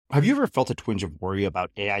Have you ever felt a twinge of worry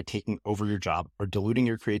about AI taking over your job or diluting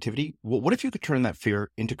your creativity? Well, what if you could turn that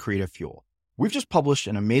fear into creative fuel? We've just published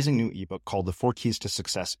an amazing new ebook called The 4 Keys to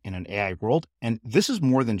Success in an AI World, and this is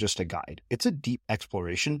more than just a guide. It's a deep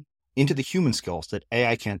exploration into the human skills that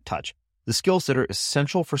AI can't touch, the skills that are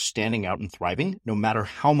essential for standing out and thriving, no matter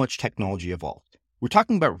how much technology evolves. We're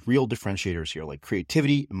talking about real differentiators here, like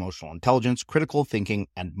creativity, emotional intelligence, critical thinking,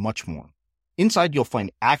 and much more. Inside, you'll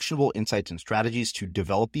find actionable insights and strategies to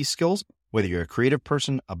develop these skills, whether you're a creative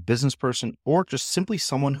person, a business person, or just simply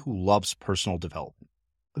someone who loves personal development.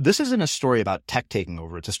 This isn't a story about tech taking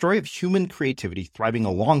over. It's a story of human creativity thriving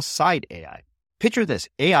alongside AI. Picture this,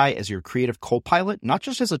 AI as your creative co-pilot, not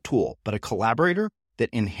just as a tool, but a collaborator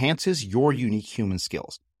that enhances your unique human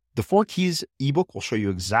skills. The 4 Keys ebook will show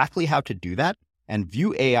you exactly how to do that and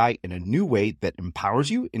view AI in a new way that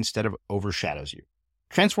empowers you instead of overshadows you.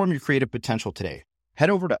 Transform your creative potential today. Head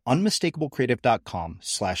over to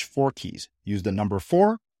unmistakablecreative.com/4keys. Use the number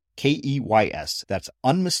 4, KEYS. That's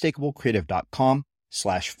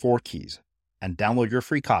unmistakablecreative.com/4keys and download your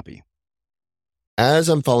free copy. As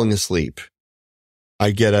I'm falling asleep,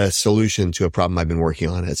 I get a solution to a problem I've been working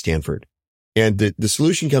on at Stanford. And the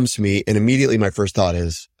solution comes to me, and immediately my first thought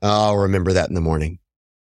is, I'll remember that in the morning.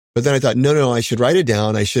 But then I thought, no, I should write it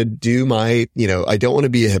down. I should do my, I don't want to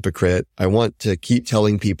be a hypocrite. I want to keep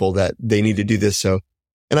telling people that they need to do this. And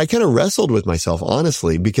I kind of wrestled with myself,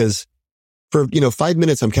 honestly, because for, 5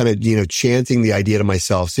 minutes, I'm kind of, chanting the idea to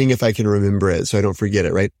myself, seeing if I can remember it so I don't forget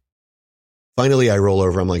it, right? Finally, I roll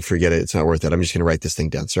over. I'm like, forget it. It's not worth it. I'm just going to write this thing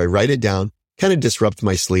down. So I write it down, kind of disrupt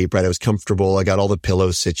my sleep, right? I was comfortable. I got all the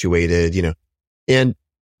pillows situated, and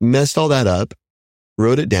messed all that up,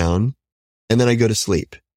 wrote it down, and then I go to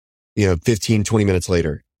sleep. 15, 20 minutes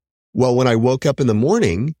later. Well, when I woke up in the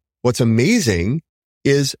morning, what's amazing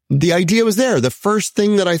is the idea was there. The first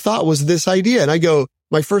thing that I thought was this idea. And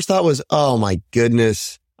my first thought was, oh my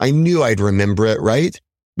goodness, I knew I'd remember it, right?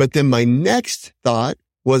 But then my next thought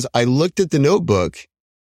was I looked at the notebook.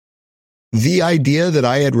 The idea that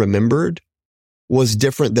I had remembered was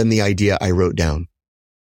different than the idea I wrote down.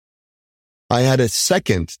 I had a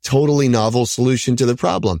second totally novel solution to the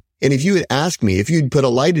problem. And if you had asked me, if you'd put a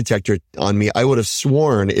lie detector on me, I would have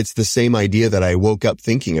sworn it's the same idea that I woke up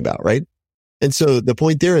thinking about, right? And so the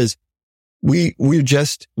point there is we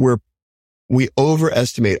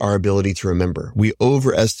overestimate our ability to remember. We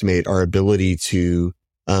overestimate our ability to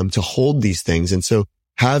hold these things. And so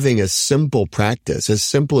having a simple practice, as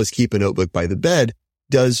simple as keep a notebook by the bed,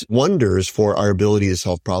 does wonders for our ability to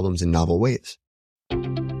solve problems in novel ways.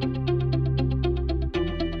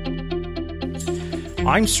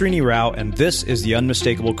 I'm Srini Rao, and this is the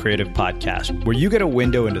Unmistakable Creative Podcast, where you get a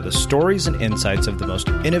window into the stories and insights of the most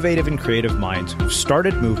innovative and creative minds who've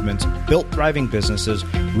started movements, built thriving businesses,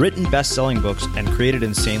 written best-selling books, and created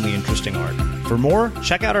insanely interesting art. For more,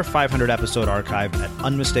 check out our 500-episode archive at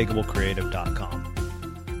unmistakablecreative.com.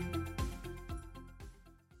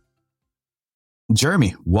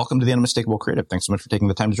 Jeremy, welcome to the Unmistakable Creative. Thanks so much for taking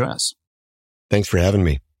the time to join us. Thanks for having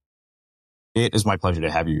me. It is my pleasure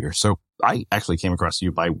to have you here. So I actually came across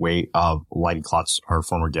you by way of Leidy Klotz, our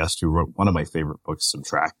former guest, who wrote one of my favorite books,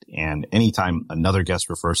 Subtract. And anytime another guest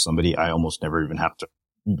refers somebody, I almost never even have to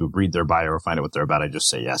read their bio or find out what they're about. I just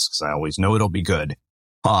say yes, because I always know it'll be good.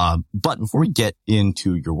 But before we get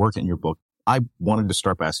into your work and your book, I wanted to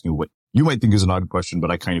start by asking you what you might think is an odd question,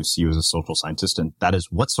 but I kind of see you as a social scientist. And that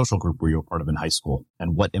is, what social group were you a part of in high school?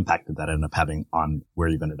 And what impact did that end up having on where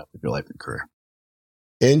you've ended up with your life and career?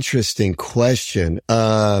 Interesting question.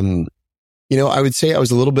 I would say I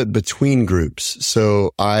was a little bit between groups.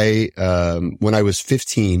 So when I was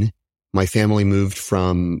 15, my family moved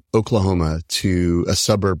from Oklahoma to a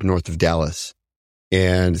suburb north of Dallas.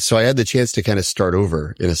 And so I had the chance to kind of start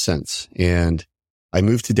over in a sense. And I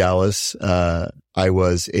moved to Dallas. I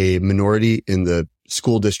was a minority in the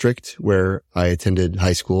school district where I attended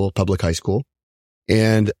high school, public high school.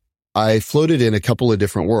 And I floated in a couple of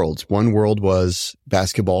different worlds. One world was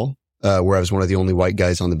basketball, where I was one of the only white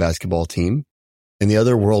guys on the basketball team. And the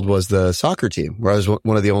other world was the soccer team, where I was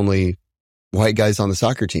one of the only white guys on the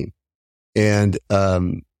soccer team. And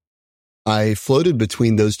I floated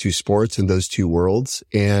between those two sports and those two worlds.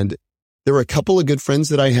 And there were a couple of good friends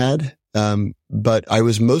that I had, but I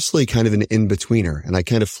was mostly kind of an in-betweener, and I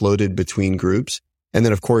kind of floated between groups. And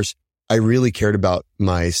then, of course, I really cared about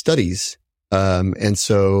my studies. And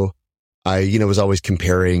so I, was always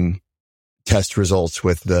comparing test results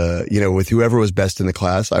with with whoever was best in the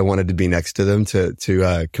class. I wanted to be next to them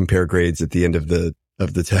to compare grades at the end of the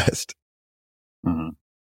test. Mm-hmm.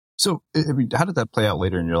 So, I mean, how did that play out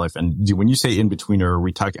later in your life? And when you say in-betweener, are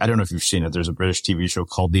we talking, I don't know if you've seen it. There's a British TV show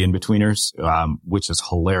called The In-Betweeners, which is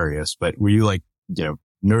hilarious. But were you like,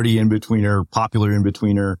 nerdy in-betweener, popular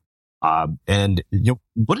in-betweener? And,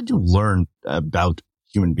 what did you learn about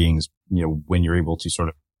human beings, when you're able to sort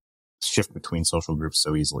of shift between social groups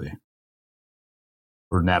so easily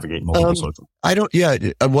or navigate multiple social? I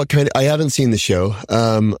haven't seen the show.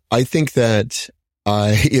 I think that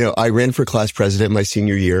I ran for class president my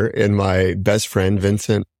senior year, and my best friend,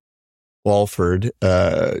 Vincent Walford,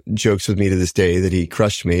 jokes with me to this day that he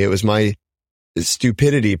crushed me. It was my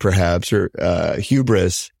stupidity, perhaps, or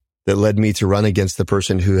hubris that led me to run against the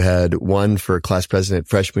person who had won for class president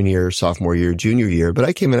freshman year, sophomore year, junior year. But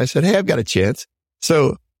I came in, I said, hey, I've got a chance.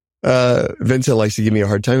 So, Vincent likes to give me a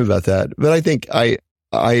hard time about that. But I think I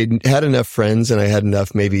had enough friends, and I had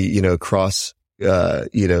enough maybe, cross,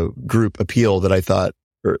 group appeal that I thought,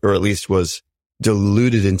 or at least was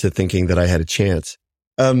deluded into thinking that I had a chance.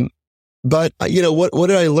 But what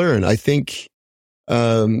did I learn? I think,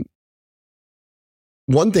 one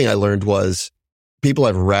thing I learned was people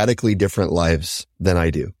have radically different lives than I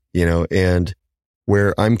do, and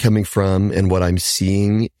where I'm coming from and what I'm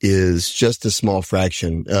seeing is just a small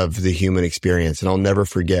fraction of the human experience. And I'll never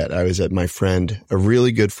forget, I was at a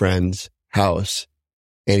really good friend's house,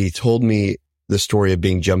 and he told me the story of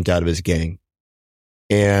being jumped out of his gang.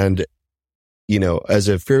 And, as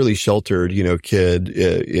a fairly sheltered,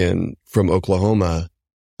 kid from Oklahoma,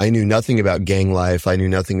 I knew nothing about gang life. I knew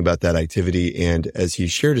nothing about that activity. And as he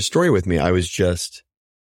shared a story with me, I was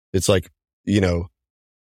it's like,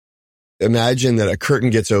 imagine that a curtain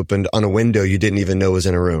gets opened on a window you didn't even know was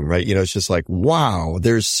in a room, right? It's just like, wow,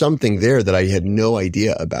 there's something there that I had no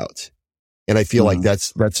idea about. And I feel like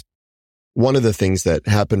that's one of the things that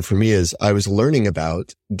happened for me is I was learning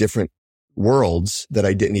about different worlds that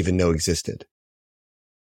I didn't even know existed.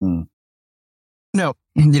 No,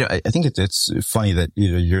 I think it's funny that,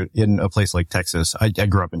 you're in a place like Texas. I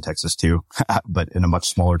grew up in Texas too, but in a much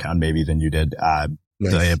smaller town maybe than you did,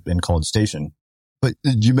 Nice. in College Station. But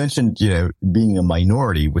you mentioned, being a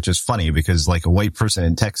minority, which is funny because like a white person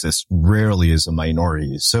in Texas rarely is a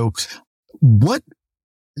minority. So how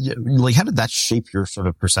did that shape your sort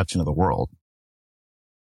of perception of the world?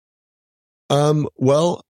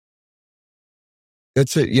 Well,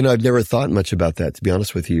 I've never thought much about that, to be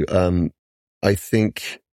honest with you. I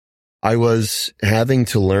think I was having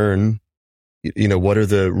to learn, what are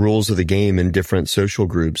the rules of the game in different social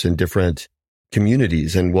groups and different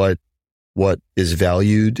communities, and what is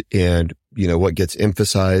valued, and, what gets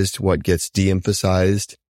emphasized, what gets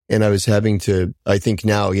de-emphasized. And I was having to, I think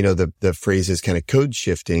now, the phrase is kind of code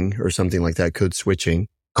shifting or something like that, code switching.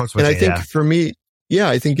 And I think for me,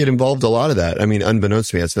 I think it involved a lot of that. I mean,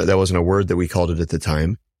 unbeknownst to me, that wasn't a word that we called it at the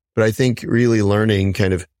time, but I think really learning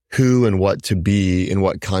kind of who and what to be in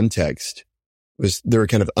what context there were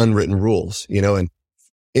kind of unwritten rules, and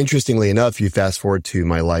interestingly enough, you fast forward to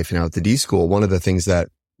my life now at the D school. One of the things that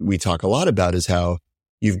we talk a lot about is how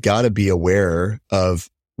you've got to be aware of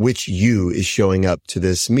which you is showing up to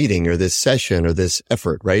this meeting or this session or this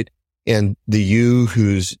effort, right? And the you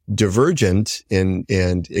who's divergent and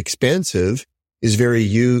expansive is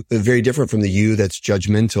very different from the you that's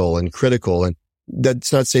judgmental and critical. And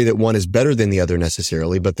that's not to say that one is better than the other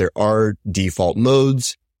necessarily, but there are default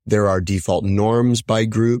modes. There are default norms by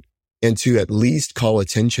group, and to at least call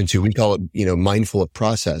attention to, we call it, mindful of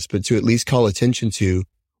process, but to at least call attention to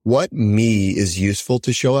what me is useful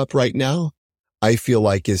to show up right now, I feel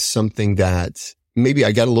like is something that maybe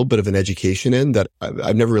I got a little bit of an education in that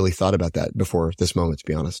I've never really thought about that before this moment, to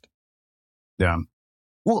be honest. Yeah.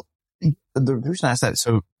 Well, the reason I asked that,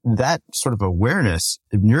 so that sort of awareness,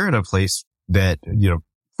 if you're at a place that,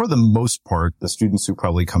 for the most part, the students who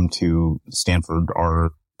probably come to Stanford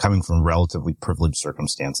are coming from relatively privileged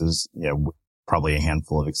circumstances, probably a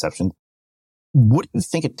handful of exceptions. What do you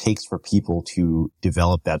think it takes for people to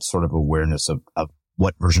develop that sort of awareness of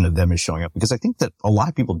what version of them is showing up? Because I think that a lot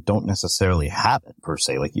of people don't necessarily have it per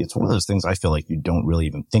se. Like, it's one of those things I feel like you don't really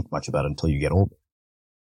even think much about until you get older.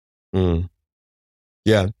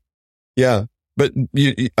 Yeah. Yeah. But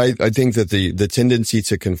I think that the tendency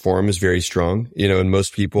to conform is very strong, in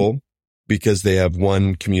most people, because they have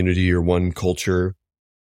one community or one culture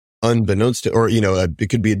unbeknownst to, or, it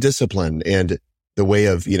could be a discipline and the way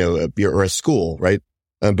of, or a school, right?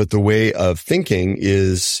 But the way of thinking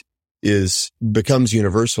becomes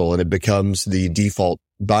universal, and it becomes the default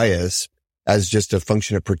bias as just a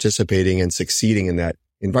function of participating and succeeding in that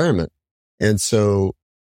environment. And so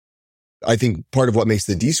I think part of what makes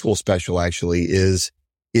the D school special actually is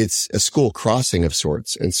it's a school crossing of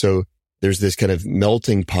sorts. And so there's this kind of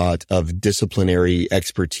melting pot of disciplinary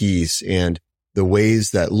expertise, and the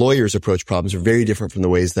ways that lawyers approach problems are very different from the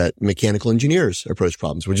ways that mechanical engineers approach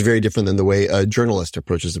problems, which is very different than the way a journalist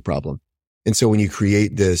approaches the problem. And so when you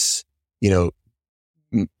create this,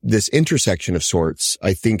 this intersection of sorts,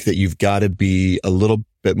 I think that you've got to be a little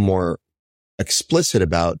bit more explicit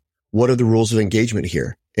about what are the rules of engagement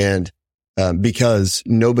here. And because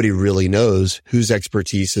nobody really knows whose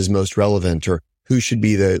expertise is most relevant or who should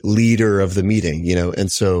be the leader of the meeting,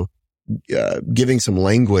 and so giving some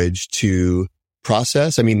language to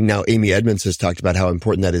process. I mean, now Amy Edmonds has talked about how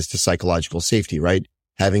important that is to psychological safety, right?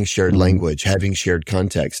 Having shared language, having shared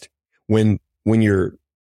context. When you're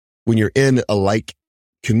in a like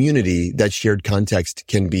community, that shared context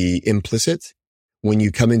can be implicit. When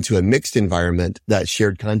you come into a mixed environment, that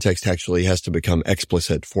shared context actually has to become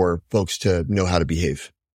explicit for folks to know how to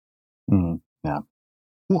behave. Yeah.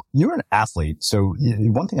 Well, you're an athlete. So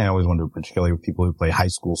one thing I always wonder, particularly with people who play high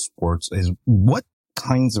school sports, is what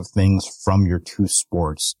kinds of things from your two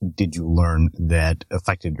sports did you learn that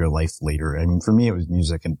affected your life later? I mean, for me, it was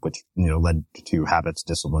music, and which, led to habits,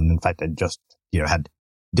 discipline. In fact, I just, had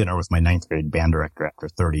dinner with my 9th grade band director after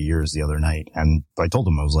 30 years the other night. And I told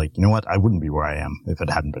him, I was like, you know what? I wouldn't be where I am if it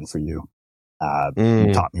hadn't been for you.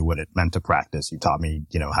 You taught me what it meant to practice. You taught me,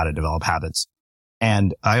 how to develop habits.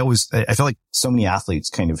 And I feel like so many athletes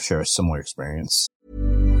kind of share a similar experience.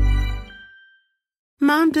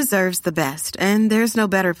 Mom deserves the best, and there's no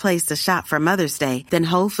better place to shop for Mother's Day than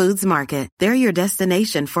Whole Foods Market. They're your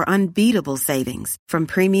destination for unbeatable savings, from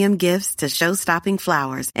premium gifts to show-stopping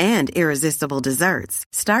flowers and irresistible desserts.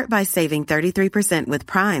 Start by saving 33% with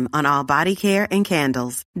Prime on all body care and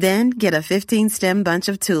candles. Then get a 15-stem bunch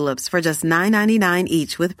of tulips for just $9.99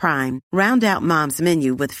 each with Prime. Round out Mom's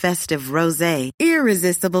menu with festive rosé,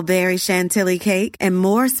 irresistible berry chantilly cake, and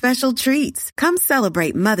more special treats. Come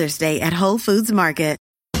celebrate Mother's Day at Whole Foods Market.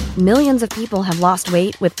 Millions of people have lost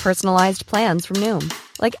weight with personalized plans from Noom.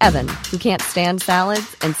 Like Evan, who can't stand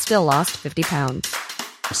salads and still lost 50 pounds.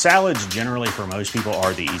 Salads generally for most people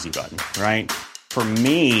are the easy button, right? For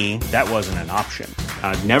me, that wasn't an option.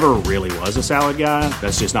 I never really was a salad guy.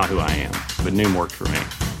 That's just not who I am. But Noom worked for me.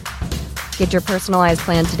 Get your personalized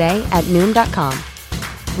plan today at Noom.com.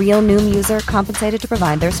 Real Noom user compensated to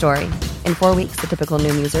provide their story. In 4 weeks, the typical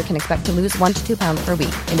Noom user can expect to lose 1 to 2 pounds per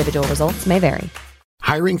week. Individual results may vary.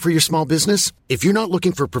 Hiring for your small business? If you're not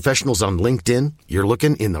looking for professionals on LinkedIn, you're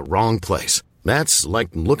looking in the wrong place. That's like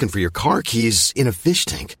looking for your car keys in a fish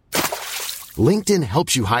tank. LinkedIn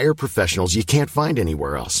helps you hire professionals you can't find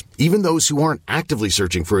anywhere else, even those who aren't actively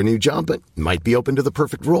searching for a new job but might be open to the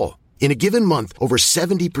perfect role. In a given month, over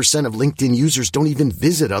 70% of LinkedIn users don't even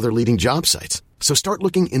visit other leading job sites. So start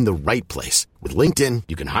looking in the right place. With LinkedIn,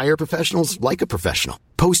 you can hire professionals like a professional.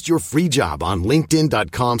 Post your free job on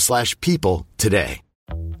linkedin.com/people today.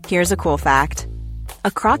 Here's a cool fact.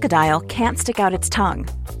 A crocodile can't stick out its tongue.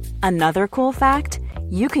 Another cool fact,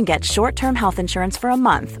 you can get short-term health insurance for a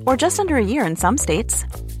month or just under a year in some states.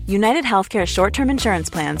 United Healthcare short-term insurance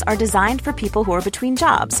plans are designed for people who are between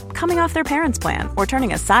jobs, coming off their parents' plan, or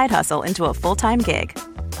turning a side hustle into a full-time gig.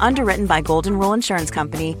 Underwritten by Golden Rule Insurance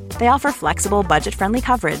Company, they offer flexible, budget-friendly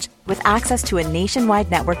coverage with access to a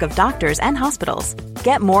nationwide network of doctors and hospitals.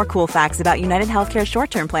 Get more cool facts about United Healthcare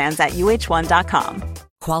short-term plans at uh1.com.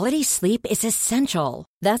 Quality sleep is essential.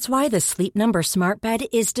 That's why the Sleep Number Smart Bed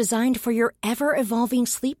is designed for your ever-evolving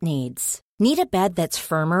sleep needs. Need a bed that's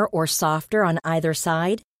firmer or softer on either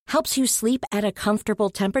side? Helps you sleep at a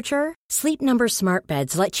comfortable temperature? Sleep Number Smart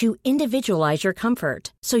Beds let you individualize your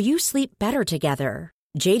comfort, so you sleep better together.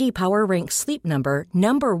 J.D. Power ranks Sleep Number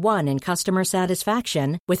number 1 in customer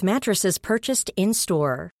satisfaction with mattresses purchased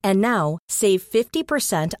in-store. And now, save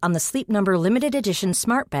 50% on the Sleep Number Limited Edition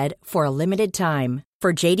Smart Bed for a limited time.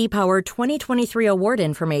 For J.D. Power 2023 award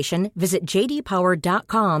information, visit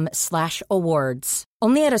jdpower.com/awards.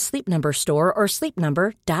 Only at a Sleep Number store or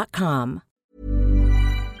sleepnumber.com.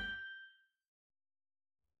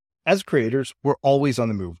 As creators, we're always on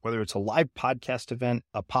the move. Whether it's a live podcast event,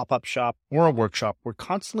 a pop-up shop, or a workshop, we're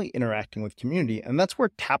constantly interacting with community, and that's where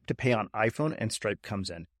Tap to Pay on iPhone and Stripe comes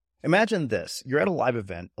in. Imagine this. You're at a live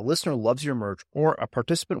event, a listener loves your merch, or a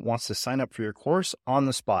participant wants to sign up for your course on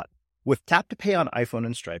the spot. With Tap to Pay on iPhone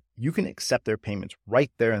and Stripe, you can accept their payments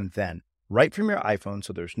right there and then, right from your iPhone,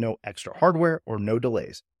 so there's no extra hardware or no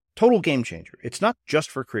delays. Total game changer. It's not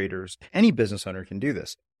just for creators. Any business owner can do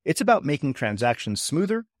this. It's about making transactions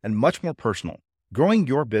smoother and much more personal, growing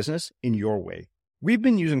your business in your way. We've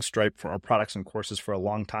been using Stripe for our products and courses for a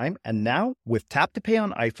long time, and now with Tap to Pay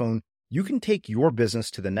on iPhone, you can take your business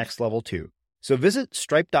to the next level too. So visit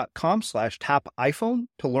stripe.com/tapiphone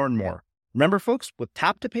to learn more. Remember, folks, with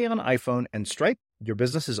Tap to Pay on iPhone and Stripe, your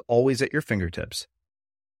business is always at your fingertips.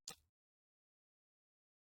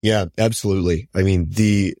 Yeah, absolutely. I mean,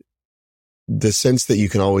 the sense that you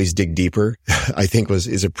can always dig deeper, I think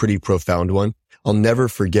is a pretty profound one. I'll never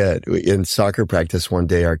forget in soccer practice one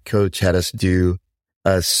day, our coach had us do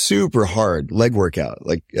a super hard leg workout.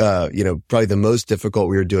 Like, probably the most difficult.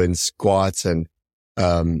 We were doing squats and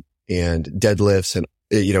deadlifts and,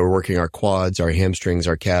 we're working our quads, our hamstrings,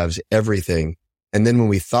 our calves, everything. And then when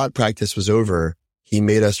we thought practice was over, he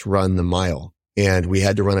made us run the mile and we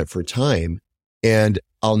had to run it for time. And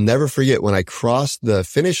I'll never forget when I crossed the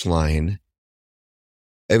finish line,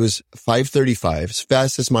 it was 5:35,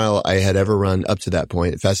 fastest mile I had ever run up to that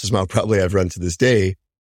point, fastest mile probably I've run to this day.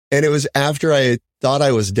 And it was after I thought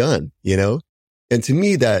I was done, And to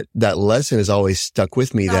me, that lesson has always stuck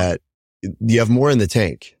with me, that you have more in the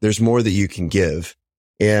tank. There's more that you can give.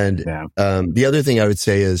 And the other thing I would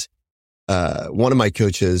say is, one of my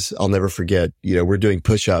coaches, I'll never forget, we're doing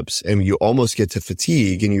push-ups and you almost get to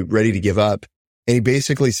fatigue and you're ready to give up. And he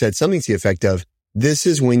basically said something to the effect of, this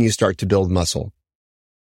is when you start to build muscle.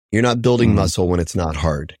 You're not building muscle when it's not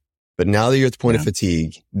hard. But now that you're at the point of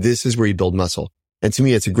fatigue, this is where you build muscle. And to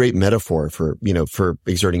me, it's a great metaphor for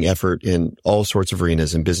exerting effort in all sorts of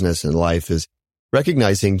arenas in business and life, is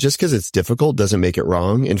recognizing just because it's difficult doesn't make it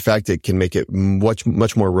wrong. In fact, it can make it much,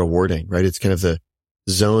 much more rewarding, right? It's kind of the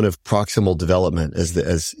zone of proximal development,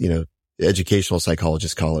 as educational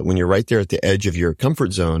psychologists call it. When you're right there at the edge of your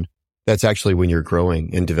comfort zone, that's actually when you're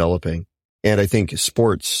growing and developing. And I think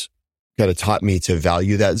sports kind of taught me to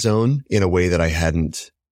value that zone in a way that I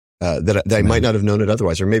hadn't, that I might not have known it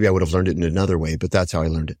otherwise, or maybe I would have learned it in another way, but that's how I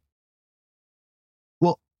learned it.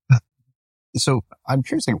 Well, so I'm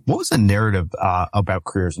curious, what was the narrative about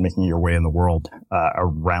careers and making your way in the world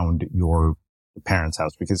around your parents'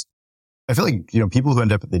 house? Because I feel like, people who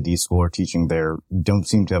end up at the D school or teaching there don't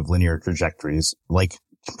seem to have linear trajectories, like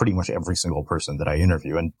pretty much every single person that I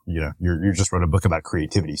interview. And, you just wrote a book about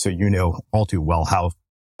creativity. So all too well how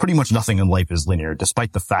pretty much nothing in life is linear,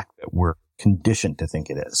 despite the fact that we're conditioned to think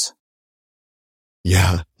it is.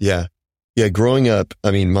 Yeah. Growing up,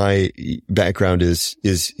 I mean, my background is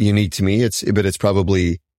unique to me. But it's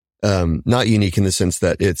probably, not unique in the sense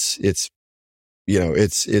that it's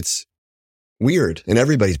weird, and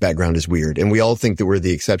everybody's background is weird. And we all think that we're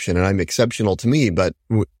the exception, and I'm exceptional to me, but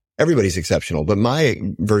everybody's exceptional. But my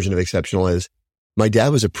version of exceptional is my dad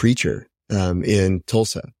was a preacher, in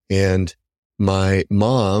Tulsa, and my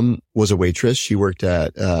mom was a waitress. She worked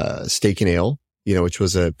at, Steak and Ale, which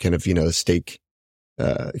was a kind of, steak,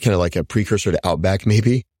 kind of like a precursor to Outback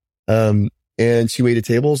maybe. And she waited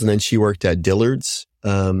tables, and then she worked at Dillard's,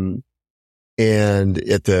 and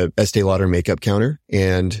at the Estee Lauder makeup counter.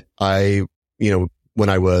 And I, when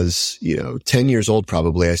I was, 10 years old,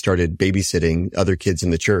 probably, I started babysitting other kids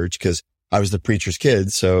in the church because I was the preacher's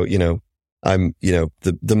kid. So, I'm,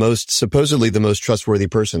 supposedly the most trustworthy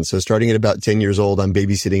person. So starting at about 10 years old, I'm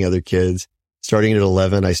babysitting other kids. Starting at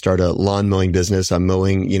 11, I start a lawn mowing business. I'm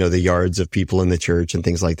mowing, the yards of people in the church and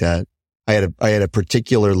things like that. I had a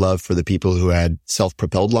particular love for the people who had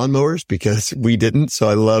self-propelled lawnmowers because we didn't. So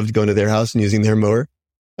I loved going to their house and using their mower.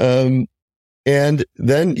 And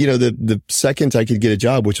then, the second I could get a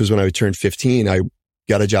job, which was when I turned 15, I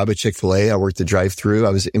got a job at Chick-fil-A. I worked the drive-thru. I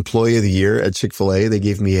was employee of the year at Chick-fil-A. They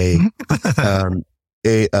gave me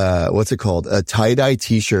what's it called? A tie-dye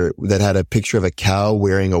t-shirt that had a picture of a cow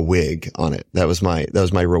wearing a wig on it. That was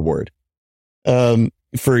my reward.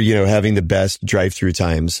 For, having the best drive-thru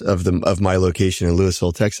times of my location in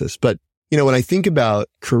Louisville, Texas. But, when I think about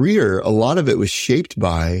career, a lot of it was shaped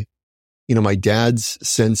by, my dad's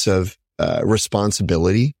sense of,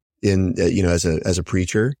 responsibility in, as a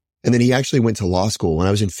preacher. And then he actually went to law school. When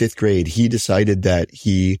I was in 5th grade, he decided that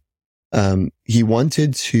he didn't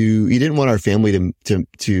want our family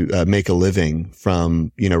to make a living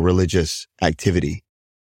from, religious activity.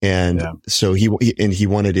 And so he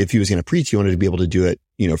wanted, if he was going to preach, he wanted to be able to do it,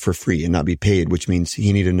 for free and not be paid, which means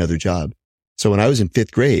he needed another job. So when I was in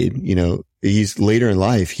 5th grade, he's later in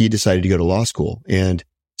life, he decided to go to law school. And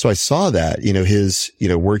so I saw that, his,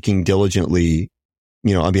 working diligently,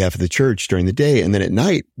 on behalf of the church during the day, and then at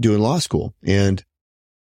night doing law school. And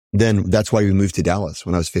then that's why we moved to Dallas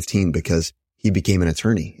when I was 15, because he became an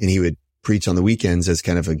attorney and he would preach on the weekends as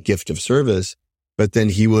kind of a gift of service. But then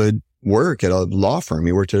he would work at a law firm.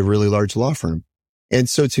 He worked at a really large law firm. And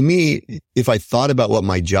so to me, if I thought about what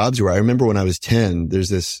my jobs were, I remember when I was 10, there's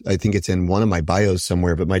this, I think it's in one of my bios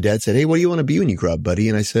somewhere, but my dad said, "Hey, what do you want to be when you grow up, buddy?"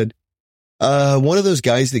 And I said, one of those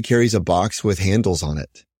guys that carries a box with handles on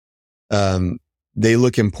it. They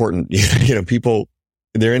look important. People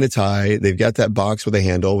They're in a tie. They've got that box with a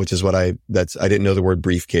handle, which is I didn't know the word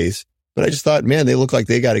briefcase, but I just thought, man, they look like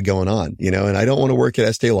they got it going on, and I don't want to work at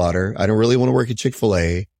Estee Lauder. I don't really want to work at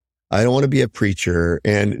Chick-fil-A. I don't want to be a preacher.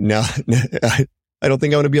 And now I don't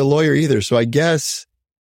think I want to be a lawyer either. So I guess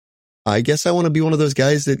I want to be one of those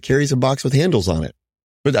guys that carries a box with handles on it.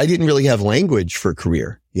 But I didn't really have language for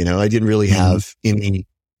career. I didn't really have any,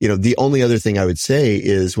 the only other thing I would say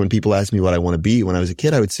is when people ask me what I want to be when I was a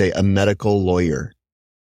kid, I would say a medical lawyer.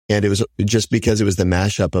 And it was just because it was the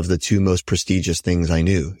mashup of the two most prestigious things I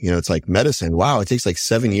knew. It's like medicine. Wow. It takes like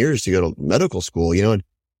 7 years to go to medical school, and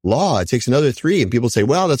law, it takes another 3. And people say,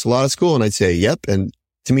 wow, that's a lot of school. And I'd say, yep. And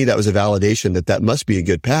to me, that was a validation that must be a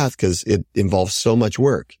good path because it involves so much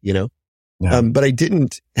work, Yeah. But I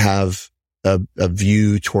didn't have a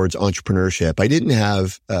view towards entrepreneurship. I didn't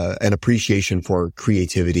have an appreciation for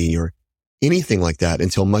creativity or anything like that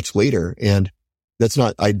until much later. And that's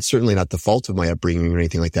certainly not the fault of my upbringing or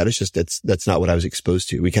anything like that. It's just, that's not what I was exposed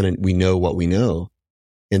to. We know what we know.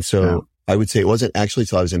 And so I would say it wasn't actually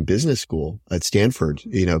till I was in business school at Stanford,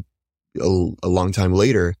 a long time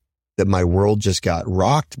later, that my world just got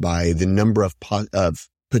rocked by the number of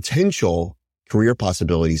potential career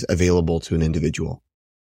possibilities available to an individual.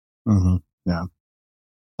 Mm-hmm. Yeah.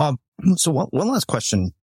 So one last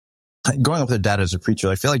question. Growing up with a dad as a preacher,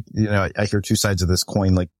 I feel like, I hear two sides of this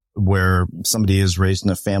coin, like where somebody is raised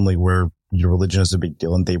in a family where your religion is a big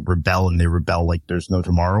deal and they rebel like there's no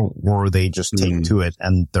tomorrow, or they just take to it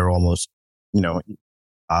and they're almost,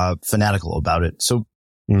 fanatical about it. So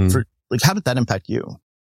how did that impact you?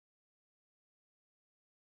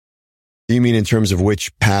 You mean in terms of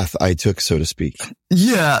which path I took, so to speak?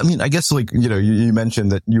 Yeah. I mean, I guess you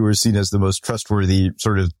mentioned that you were seen as the most trustworthy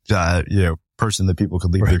sort of, person that people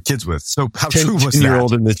could leave their kids with. So how true was that?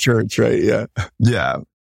 10-year-old in the church, right? Yeah. Yeah.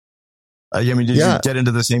 Did you get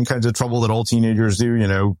into the same kinds of trouble that all teenagers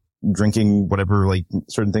do, drinking, whatever, like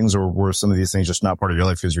certain things, or were some of these things just not part of your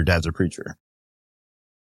life because your dad's a preacher?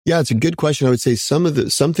 Yeah, it's a good question. I would say some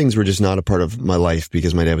things were just not a part of my life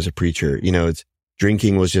because my dad was a preacher.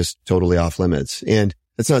 Drinking was just totally off limits. And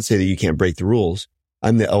that's not to say that you can't break the rules.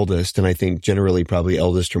 I'm the eldest, and I think generally probably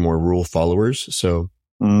eldest are more rule followers. So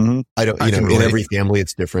I don't, in every family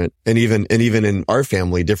it's different. And even in our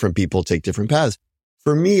family, different people take different paths.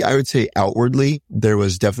 For me, I would say outwardly, there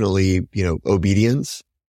was definitely, obedience,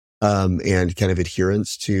 and kind of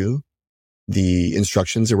adherence to the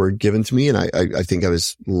instructions that were given to me. And I think I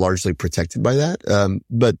was largely protected by that.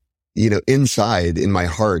 But, inside in my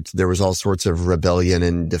heart, there was all sorts of rebellion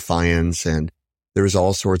and defiance, and there was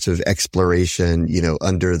all sorts of exploration,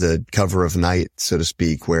 under the cover of night, so to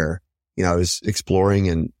speak, where, I was exploring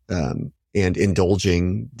and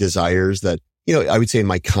indulging desires that, I would say in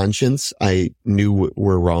my conscience, I knew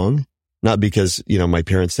were wrong, not because, my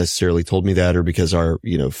parents necessarily told me that or because our,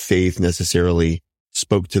 faith necessarily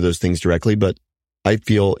spoke to those things directly. But I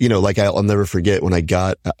feel, like I'll never forget when I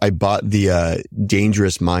bought the,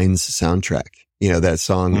 Dangerous Minds soundtrack, that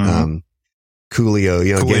song, Coolio,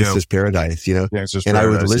 Gangsta's Paradise, and I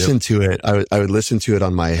would listen to it. I would listen to it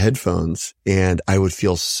on my headphones and I would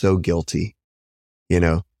feel so guilty,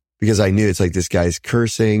 because I knew it's like, this guy's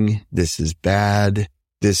cursing. This is bad.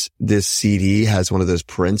 This CD has one of those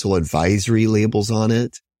parental advisory labels on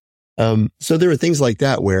it. So there were things like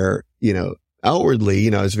that where,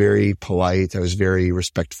 outwardly, I was very polite. I was very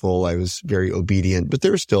respectful. I was very obedient, but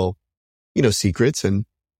there were still, secrets. And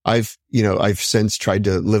I've since tried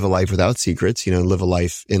to live a life without secrets, live a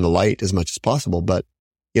life in the light as much as possible. But,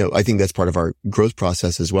 I think that's part of our growth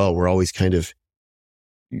process as well. We're always kind of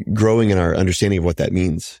growing in our understanding of what that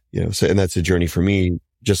means, so, and that's a journey for me,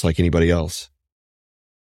 just like anybody else.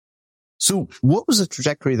 So what was the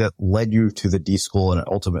trajectory that led you to the D School and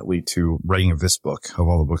ultimately to writing of this book, of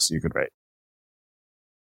all the books that you could write?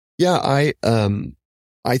 Yeah,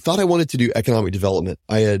 I thought I wanted to do economic development.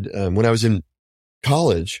 I had, when I was in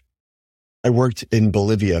college, I worked in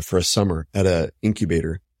Bolivia for a summer at a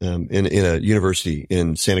incubator, in a university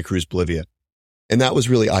in Santa Cruz, Bolivia. And that was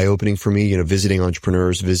really eye-opening for me, visiting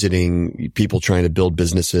entrepreneurs, visiting people trying to build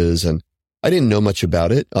businesses. And I didn't know much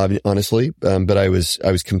about it, honestly. But I was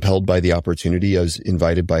compelled by the opportunity. I was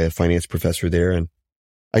invited by a finance professor there, and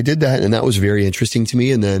I did that. And that was very interesting to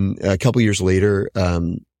me. And then a couple years later,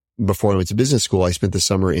 before I went to business school, I spent the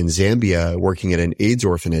summer in Zambia working at an AIDS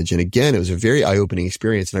orphanage. And again, it was a very eye-opening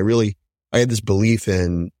experience. And I had this belief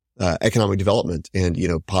in, economic development and,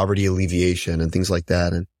 poverty alleviation and things like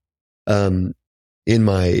that. And,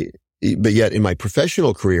 but yet in my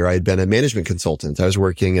professional career, I had been a management consultant. I was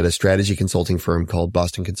working at a strategy consulting firm called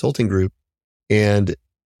Boston Consulting Group. And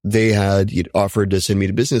they had offered to send me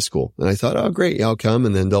to business school. And I thought, oh, great. Yeah, I'll come.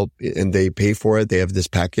 And then they pay for it. They have this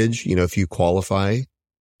package. If you qualify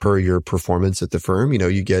per your performance at the firm,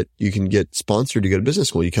 you can get sponsored to go to business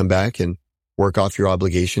school. You come back and work off your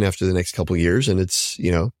obligation after the next couple of years. And it's,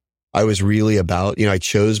 I was really about, I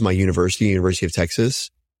chose my University of Texas,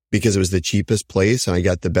 because it was the cheapest place and I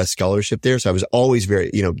got the best scholarship there. So I was always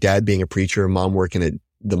very, dad being a preacher, mom working at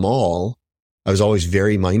the mall, I was always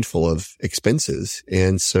very mindful of expenses.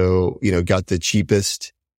 And so, got the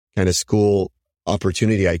cheapest kind of school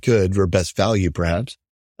opportunity I could, or best value perhaps.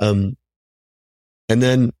 And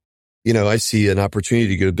then, I see an opportunity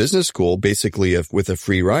to go to business school, basically with a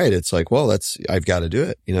free ride. It's like, well, I've got to do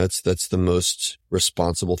it. That's the most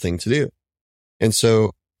responsible thing to do. And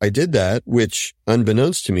so I did that, which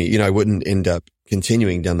unbeknownst to me, I wouldn't end up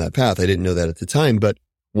continuing down that path. I didn't know that at the time, but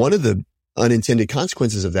one of the unintended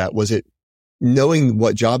consequences of that was knowing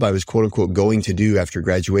what job I was quote unquote going to do after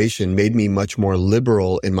graduation made me much more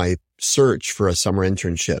liberal in my search for a summer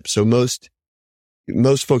internship. So most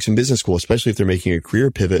folks in business school, especially if they're making a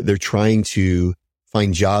career pivot, they're trying to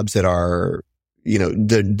find jobs that are,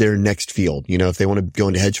 their next field. If they want to go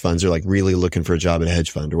into hedge funds, they're like really looking for a job at a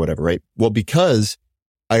hedge fund or whatever, right? Well, because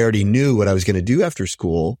I already knew what I was going to do after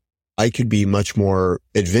school, I could be much more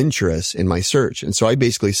adventurous in my search. And so I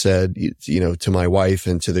basically said, to my wife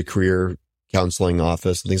and to the career counseling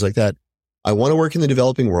office and things like that, I want to work in the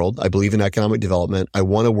developing world. I believe in economic development. I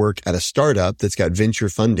want to work at a startup that's got venture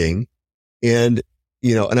funding, and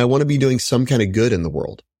I want to be doing some kind of good in the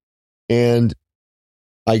world. And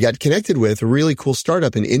I got connected with a really cool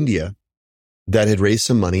startup in India that had raised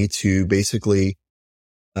some money to basically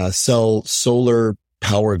sell solar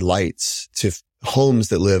powered lights to homes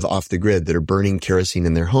that live off the grid, that are burning kerosene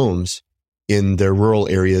in their homes in their rural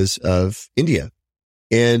areas of India.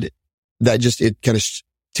 And that it kind of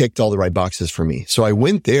ticked all the right boxes for me. So I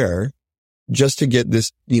went there just to get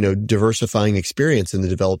this, diversifying experience in the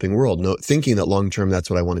developing world, thinking that long term, that's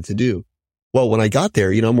what I wanted to do. Well, when I got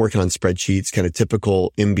there, I'm working on spreadsheets, kind of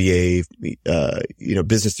typical MBA,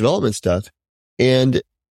 business development stuff. And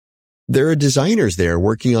there are designers there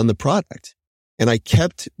working on the product. And I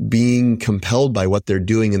kept being compelled by what they're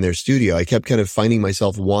doing in their studio. I kept kind of finding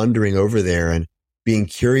myself wandering over there and being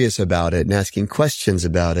curious about it and asking questions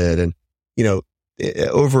about it. And,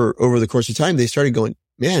 over the course of time, they started going,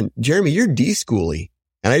 man, Jeremy, you're D-schooly.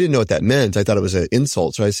 And I didn't know what that meant. I thought it was an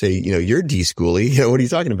insult. So I say, you're D-schooly. What are you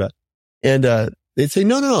talking about? And, they'd say,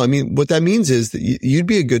 no. I mean, what that means is that you'd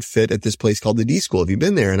be a good fit at this place called the D-school. Have you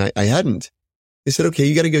been there? And I hadn't. They said, okay,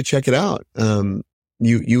 you got to go check it out.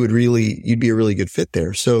 You'd be a really good fit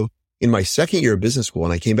there. So in my second year of business school,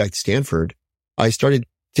 when I came back to Stanford, I started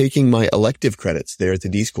taking my elective credits there at the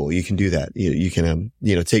D school. You can do that. You can,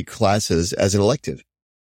 take classes as an elective.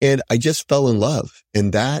 And I just fell in love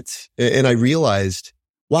and I realized,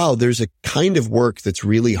 wow, there's a kind of work that's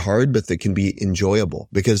really hard, but that can be enjoyable,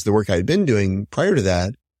 because the work I'd been doing prior to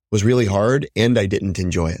that was really hard and I didn't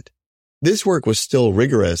enjoy it. This work was still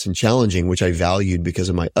rigorous and challenging, which I valued because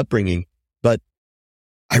of my upbringing, but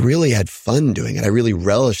I really had fun doing it. I really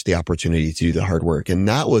relished the opportunity to do the hard work. And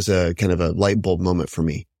that was a kind of a light bulb moment for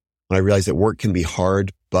me when I realized that work can be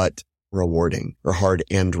hard, but rewarding, or hard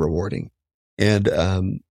and rewarding. And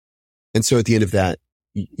so at the end of that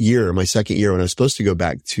year, my second year, when I was supposed to go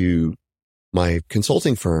back to my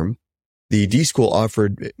consulting firm, the D school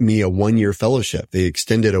offered me a 1-year fellowship. They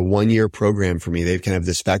extended a 1-year program for me. They kind of have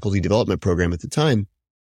this faculty development program at the time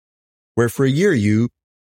where for a year you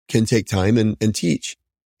can take time and teach.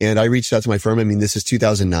 And I reached out to my firm. I mean, this is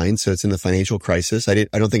 2009, so it's in the financial crisis. I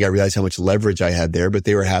don't think I realized how much leverage I had there, but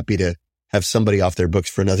they were happy to have somebody off their books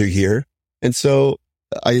for another year. And so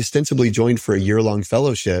I ostensibly joined for a year-long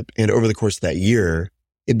fellowship. And over the course of that year,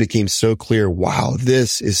 it became so clear, wow,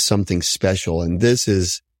 this is something special. And this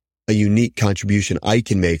is a unique contribution I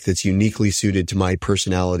can make that's uniquely suited to my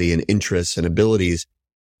personality and interests and abilities.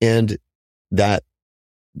 And that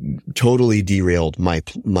totally derailed my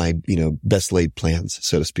best laid plans,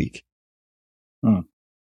 so to speak.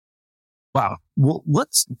 Wow. Well,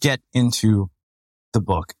 let's get into the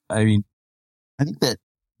book. I mean, I think that,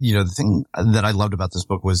 the thing that I loved about this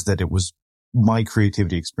book was that it was my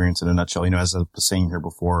creativity experience in a nutshell. As I was saying here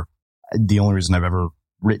before, the only reason I've ever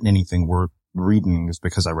written anything worth reading is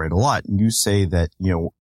because I write a lot. And you say that,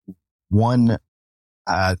 what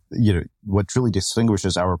truly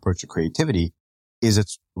distinguishes our approach to creativity is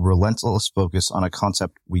its relentless focus on a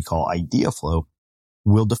concept we call idea flow.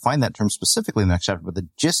 We'll define that term specifically in the next chapter, but the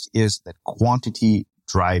gist is that quantity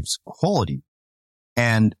drives quality.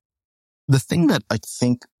 And the thing that I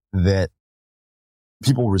think that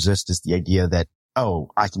people resist is the idea that oh,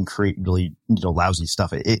 I can create really, lousy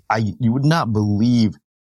stuff. You would not believe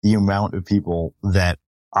the amount of people that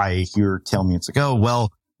I hear tell me it's like, oh,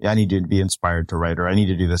 well, I need to be inspired to write, or I need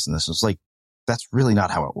to do this and this. It's like, that's really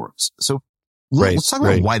not how it works. So let's talk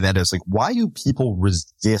about why that is. Like, why do people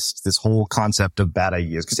resist this whole concept of bad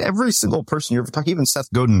ideas? Because every single person you ever talk, even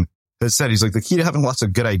Seth Godin has said, he's like, the key to having lots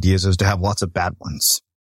of good ideas is to have lots of bad ones.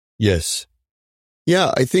 Yes.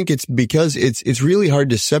 Yeah, I think it's because it's really hard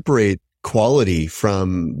to separate quality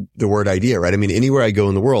from the word idea, right? I mean, anywhere I go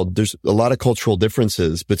in the world, there's a lot of cultural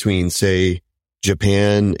differences between, say,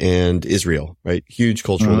 Japan and Israel, right? Huge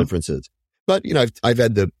cultural differences. But, I've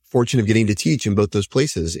had the fortune of getting to teach in both those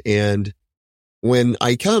places. And when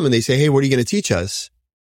I come and they say, hey, what are you going to teach us?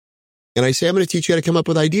 And I say, I'm going to teach you how to come up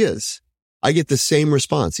with ideas. I get the same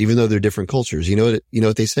response, even though they're different cultures. You know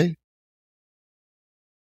what they say?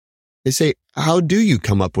 They say, how do you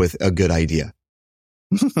come up with a good idea?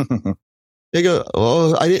 They go,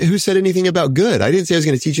 oh, who said anything about good? I didn't say I was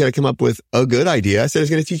going to teach you how to come up with a good idea. I said I was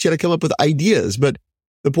going to teach you how to come up with ideas. But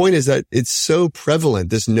the point is that it's so prevalent,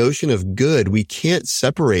 this notion of good, we can't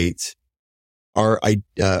separate our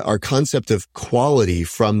concept of quality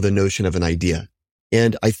from the notion of an idea.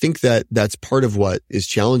 And I think that that's part of what is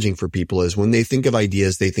challenging for people is when they think of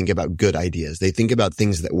ideas, they think about good ideas. They think about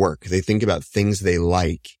things that work. They think about things they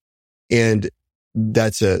like. And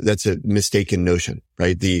that's a mistaken notion,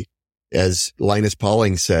 right? As Linus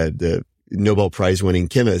Pauling said, the Nobel Prize winning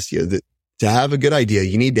chemist, to have a good idea,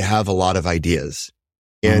 you need to have a lot of ideas.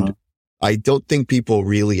 And I don't think people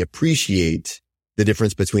really appreciate the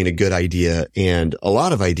difference between a good idea and a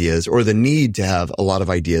lot of ideas, or the need to have a lot of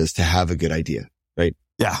ideas to have a good idea, right?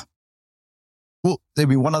 Yeah. Well,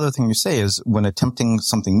 maybe one other thing you say is when attempting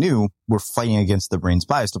something new, we're fighting against the brain's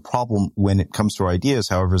bias. The problem when it comes to our ideas,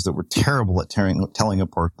 however, is that we're terrible at telling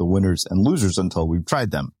apart the winners and losers until we've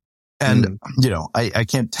tried them. And, I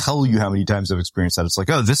can't tell you how many times I've experienced that. It's like,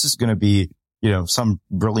 oh, this is going to be, some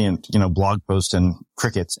brilliant, blog post and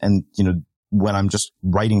crickets. And, when I'm just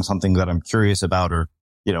writing something that I'm curious about or,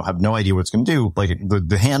 have no idea what it's going to do, like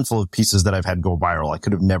the handful of pieces that I've had go viral, I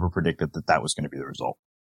could have never predicted that was going to be the result.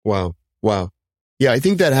 Wow. Yeah, I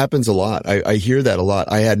think that happens a lot. I hear that a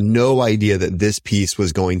lot. I had no idea that this piece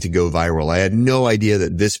was going to go viral. I had no idea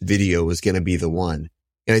that this video was going to be the one.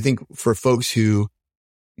 And I think for folks who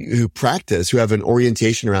practice, who have an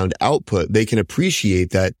orientation around output, they can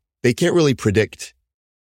appreciate that they can't really predict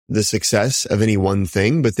the success of any one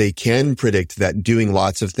thing, but they can predict that doing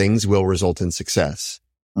lots of things will result in success.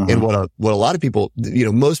 And what a lot of people,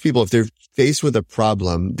 most people, if they're faced with a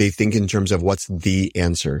problem, they think in terms of what's the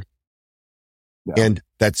answer. Yeah. And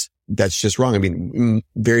that's just wrong. I mean,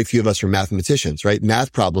 very few of us are mathematicians, right?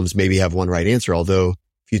 Math problems maybe have one right answer. Although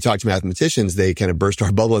if you talk to mathematicians, they kind of burst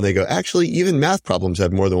our bubble and they go, actually, even math problems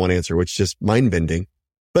have more than one answer, which is just mind bending.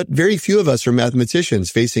 But very few of us are mathematicians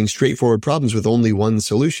facing straightforward problems with only one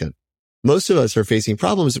solution. Most of us are facing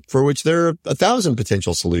problems for which there are 1,000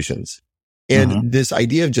 potential solutions. And this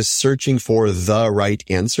idea of just searching for the right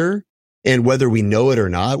answer, and whether we know it or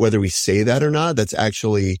not, whether we say that or not, that's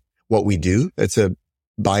actually what we do. That's a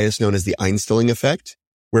bias known as the Einstein effect,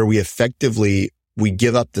 where we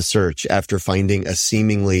give up the search after finding a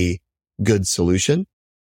seemingly good solution.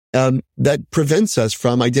 That prevents us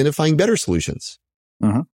from identifying better solutions.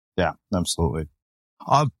 Yeah, absolutely.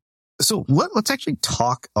 So let's actually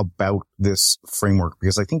talk about this framework,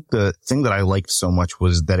 because I think the thing that I liked so much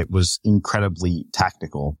was that it was incredibly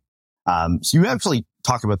tactical. So you actually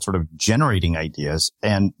talk about sort of generating ideas.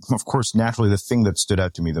 And of course, naturally, the thing that stood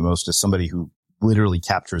out to me the most is somebody who literally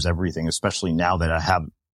captures everything, especially now that I have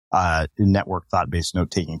a network thought-based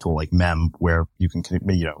note-taking tool like Mem, where you can,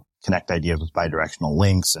 connect ideas with bidirectional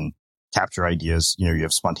links and capture ideas. You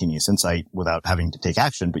have spontaneous insight without having to take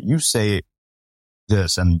action. But you say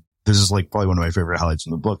this, and this is like probably one of my favorite highlights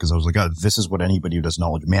in the book, is I was like, oh, this is what anybody who does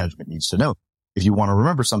knowledge management needs to know. If you want to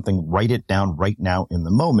remember something, write it down right now in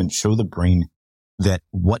the moment. Show the brain that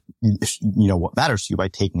what matters to you by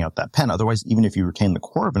taking out that pen. Otherwise, even if you retain the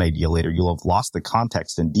core of an idea later, you'll have lost the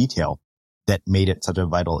context and detail that made it such a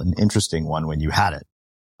vital and interesting one when you had it.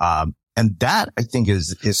 And that I think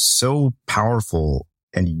is so powerful,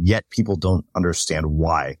 and yet people don't understand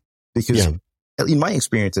why. Because in my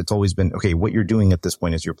experience, it's always been, okay, what you're doing at this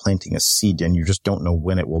point is you're planting a seed and you just don't know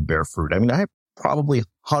when it will bear fruit. I mean, I have probably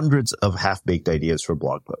hundreds of half-baked ideas for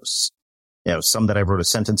blog posts. Some that I wrote a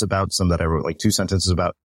sentence about, some that I wrote like 2 sentences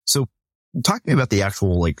about. So talk to me about the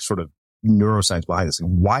actual sort of neuroscience behind this.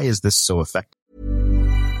 Why is this so effective?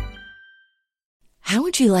 How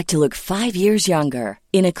would you like to look 5 years younger?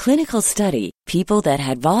 In a clinical study, people that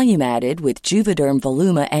had volume added with Juvederm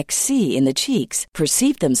Voluma XC in the cheeks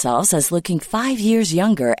perceived themselves as looking 5 years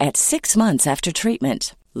younger at 6 months after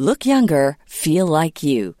treatment. Look younger, feel like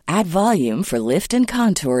you. Add volume for lift and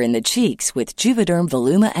contour in the cheeks with Juvederm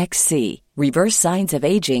Voluma XC. Reverse signs of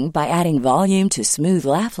aging by adding volume to smooth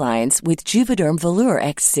laugh lines with Juvederm Volure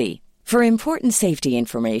XC. For important safety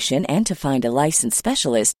information and to find a licensed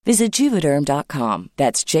specialist, visit Juvederm.com.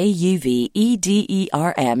 That's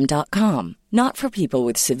JUVEDERM.com. Not for people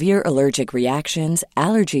with severe allergic reactions,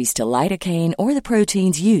 allergies to lidocaine, or the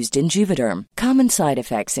proteins used in Juvederm. Common side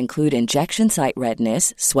effects include injection site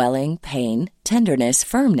redness, swelling, pain, tenderness,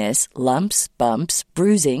 firmness, lumps, bumps,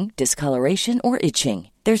 bruising, discoloration, or itching.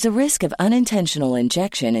 There's a risk of unintentional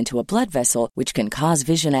injection into a blood vessel, which can cause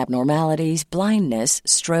vision abnormalities, blindness,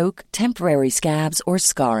 stroke, temporary scabs, or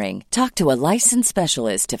scarring. Talk to a licensed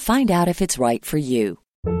specialist to find out if it's right for you.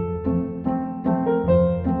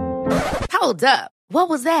 Hold up. What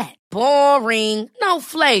was that? Boring. No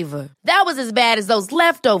flavor. That was as bad as those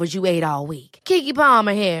leftovers you ate all week. Keke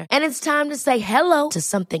Palmer here, and it's time to say hello to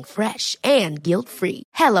something fresh and guilt-free.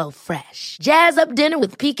 Hello Fresh. Jazz up dinner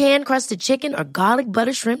with pecan-crusted chicken or garlic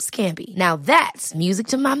butter shrimp scampi. Now that's music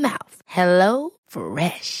to my mouth. Hello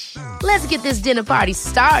Fresh. Let's get this dinner party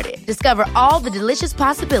started. Discover all the delicious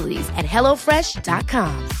possibilities at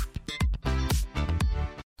HelloFresh.com.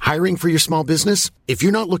 Hiring for your small business? If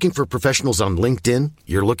you're not looking for professionals on LinkedIn,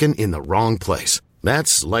 you're looking in the wrong place.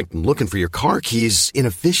 That's like looking for your car keys in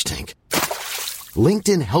a fish tank.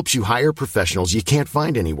 LinkedIn helps you hire professionals you can't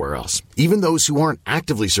find anywhere else, even those who aren't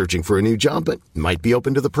actively searching for a new job but might be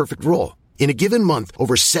open to the perfect role. In a given month,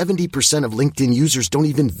 over 70% of LinkedIn users don't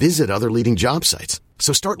even visit other leading job sites.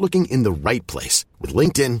 So start looking in the right place. With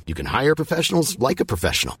LinkedIn, you can hire professionals like a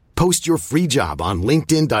professional. Post your free job on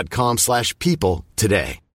linkedin.com/people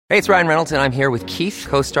today. Hey, it's Ryan Reynolds, and I'm here with Keith,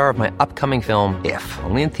 co-star of my upcoming film, If,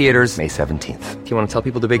 only in theaters May 17th. Do you want to tell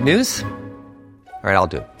people the big news? All right, I'll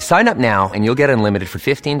do it. Sign up now and you'll get unlimited for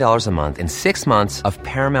 $15 a month and 6 months of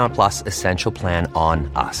Paramount Plus Essential Plan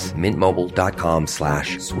on us.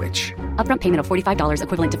 MintMobile.com/switch. Upfront payment of $45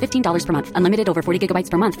 equivalent to $15 per month. Unlimited over 40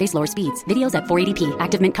 gigabytes per month. Face lower speeds. Videos at 480p.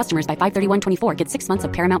 Active Mint customers by 531.24 get 6 months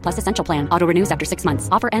of Paramount Plus Essential Plan. Auto renews after 6 months.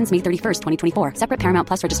 Offer ends May 31st, 2024. Separate Paramount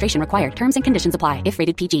Plus registration required. Terms and conditions apply if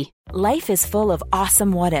rated PG. Life is full of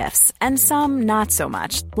awesome what-ifs, and some not so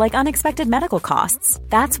much, like unexpected medical costs.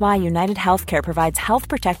 That's why United Healthcare provides Health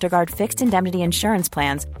Protector Guard fixed indemnity insurance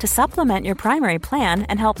plans to supplement your primary plan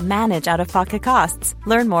and help manage out-of-pocket costs.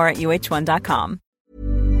 Learn more at UH1.com.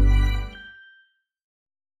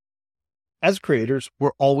 As creators,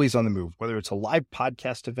 we're always on the move. Whether it's a live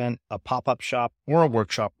podcast event, a pop-up shop, or a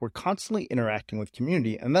workshop, we're constantly interacting with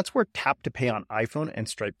community, and that's where Tap to Pay on iPhone and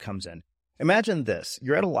Stripe comes in. Imagine this.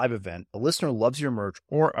 You're at a live event, a listener loves your merch,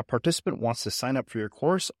 or a participant wants to sign up for your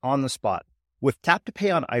course on the spot. With Tap to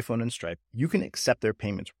Pay on iPhone and Stripe, you can accept their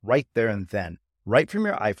payments right there and then, right from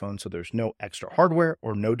your iPhone, so there's no extra hardware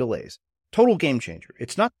or no delays. Total game changer.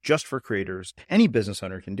 It's not just for creators. Any business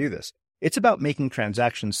owner can do this. It's about making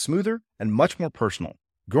transactions smoother and much more personal,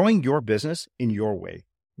 growing your business in your way.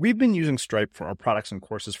 We've been using Stripe for our products and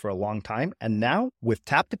courses for a long time, and now with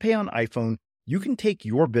Tap to Pay on iPhone, you can take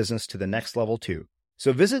your business to the next level too.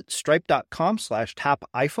 So visit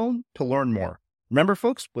stripe.com/tapiphone to learn more. Remember,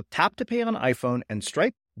 folks, with Tap to Pay on iPhone and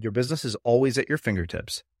Stripe, your business is always at your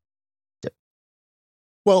fingertips.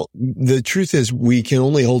 Well, the truth is we can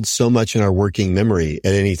only hold so much in our working memory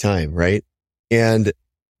at any time, right? And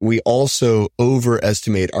we also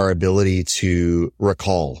overestimate our ability to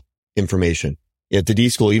recall information. At the D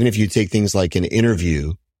School, even if you take things like an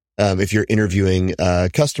interview, if you're interviewing a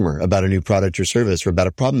customer about a new product or service or about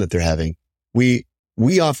a problem that they're having, we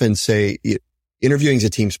often say interviewing is a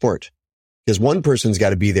team sport. Because one person's got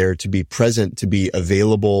to be there to be present, to be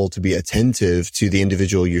available, to be attentive to the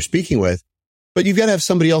individual you're speaking with. But you've got to have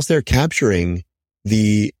somebody else there capturing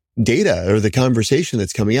the data or the conversation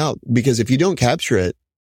that's coming out. Because if you don't capture it,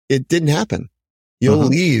 it didn't happen. You'll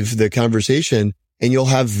leave the conversation and you'll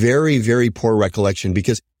have very, very poor recollection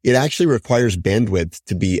because it actually requires bandwidth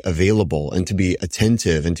to be available and to be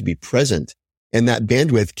attentive and to be present. And that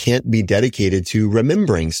bandwidth can't be dedicated to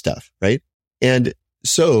remembering stuff, right? And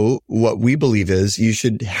so what we believe is you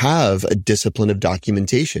should have a discipline of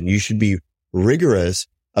documentation. You should be rigorous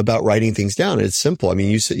about writing things down. It's simple. I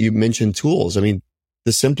mean, you mentioned tools. I mean,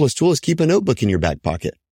 the simplest tool is keep a notebook in your back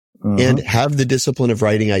pocket and have the discipline of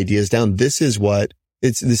writing ideas down. This is what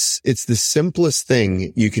it's the simplest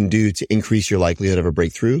thing you can do to increase your likelihood of a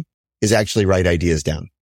breakthrough is actually write ideas down.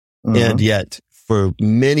 And yet for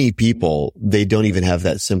many people, they don't even have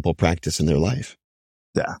that simple practice in their life.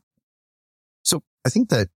 Yeah. So I think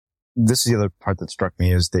that this is the other part that struck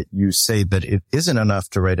me is that you say that it isn't enough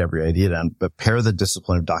to write every idea down, but pair the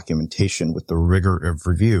discipline of documentation with the rigor of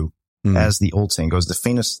review. As the old saying goes, the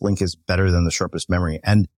faintest link is better than the sharpest memory.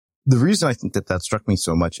 And the reason I think that struck me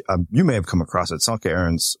so much, you may have come across it. Salka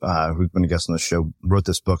Ahrens, who's been a guest on the show, wrote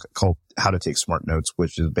this book called How to Take Smart Notes,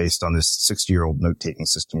 which is based on this 60-year-old note-taking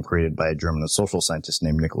system created by a German social scientist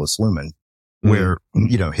named Nicholas Luhmann, where,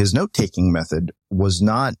 his note-taking method was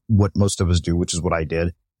not what most of us do, which is what I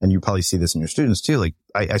did. And you probably see this in your students too. Like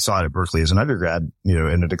I saw it at Berkeley as an undergrad,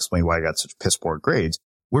 and it explained why I got such piss poor grades,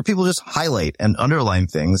 where people just highlight and underline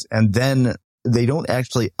things and then they don't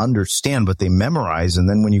actually understand, but they memorize. And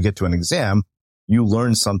then when you get to an exam, you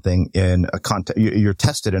learn something in a context, you're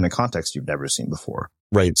tested in a context you've never seen before.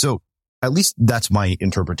 Right. So at least that's my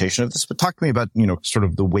interpretation of this, but talk to me about, sort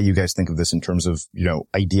of the way you guys think of this in terms of,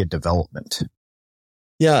 idea development.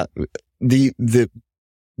 Yeah.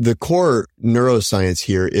 The core neuroscience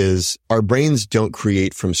here is our brains don't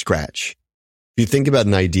create from scratch. If you think about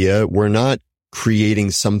an idea, we're not creating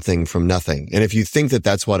something from nothing. And if you think that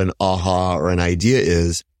that's what an aha or an idea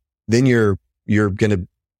is, then you're going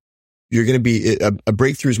to be a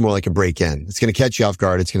breakthrough is more like a break-in. It's going to catch you off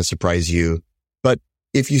guard. It's going to surprise you. But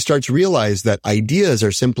if you start to realize that ideas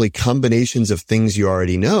are simply combinations of things you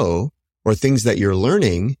already know or things that you're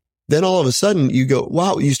learning, then all of a sudden you go,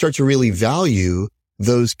 wow, you start to really value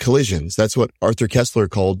those collisions. That's what Arthur Koestler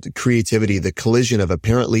called creativity, the collision of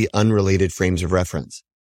apparently unrelated frames of reference.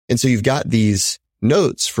 And so you've got these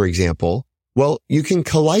notes, for example. Well, you can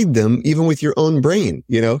collide them even with your own brain,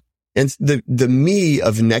 and the me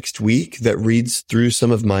of next week that reads through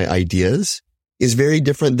some of my ideas is very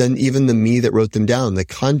different than even the me that wrote them down, the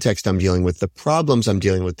context I'm dealing with, the problems I'm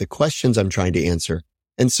dealing with, the questions I'm trying to answer.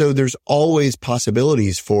 And so there's always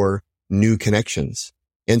possibilities for new connections.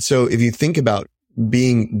 And so if you think about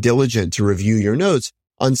being diligent to review your notes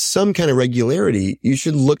on some kind of regularity, you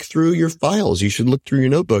should look through your files. You should look through your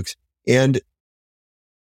notebooks and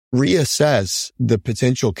reassess the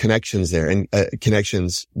potential connections there, and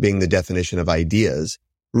connections being the definition of ideas.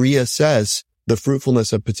 Reassess the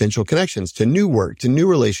fruitfulness of potential connections to new work, to new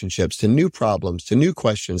relationships, to new problems, to new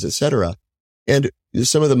questions, etc. And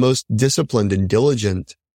some of the most disciplined and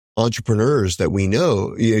diligent entrepreneurs that we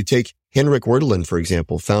know, take Henrik Werdelin, for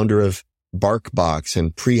example, founder of BarkBox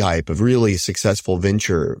and Prehype, a really successful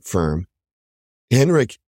venture firm.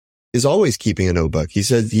 Henrik is always keeping a notebook. He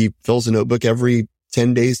says he fills a notebook every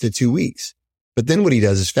 10 days to 2 weeks. But then what he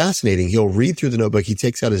does is fascinating. He'll read through the notebook. He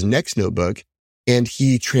takes out his next notebook and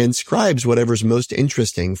he transcribes whatever's most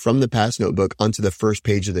interesting from the past notebook onto the first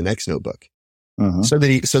page of the next notebook. So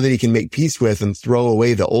that he can make peace with and throw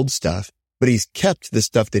away the old stuff. But he's kept the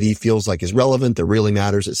stuff that he feels like is relevant, that really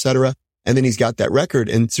matters, etc. And then he's got that record.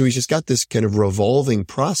 And so he's just got this kind of revolving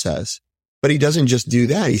process. But he doesn't just do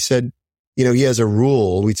that. He said, he has a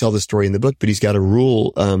rule. We tell the story in the book, but he's got a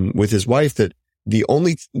rule with his wife that the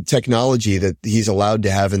only technology that he's allowed to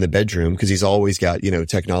have in the bedroom, because he's always got,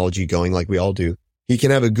 technology going like we all do. He can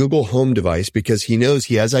have a Google Home device because he knows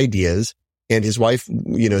he has ideas, and his wife,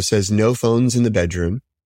 says no phones in the bedroom.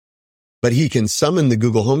 But he can summon the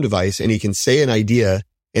Google Home device and he can say an idea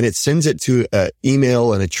and it sends it to an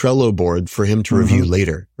email and a Trello board for him to review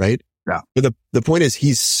later, right? Yeah. But the point is,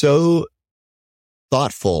 he's so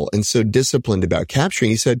thoughtful and so disciplined about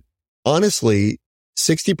capturing. He said, honestly,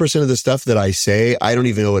 60% of the stuff that I say, I don't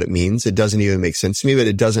even know what it means. It doesn't even make sense to me, but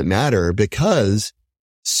it doesn't matter because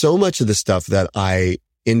so much of the stuff that I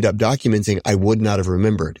end up documenting, I would not have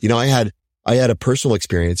remembered. I had a personal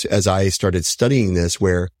experience as I started studying this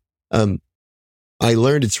where, I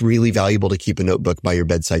learned it's really valuable to keep a notebook by your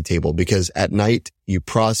bedside table because at night you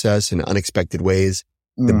process in unexpected ways.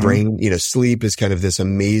 The brain, sleep is kind of this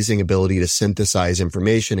amazing ability to synthesize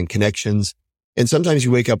information and connections. And sometimes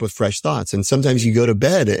you wake up with fresh thoughts, and sometimes you go to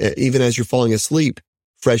bed, even as you're falling asleep,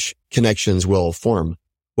 fresh connections will form.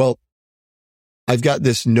 Well, I've got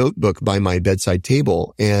this notebook by my bedside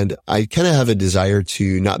table, and I kind of have a desire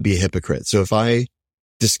to not be a hypocrite. So if I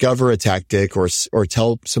discover a tactic or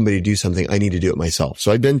tell somebody to do something, I need to do it myself.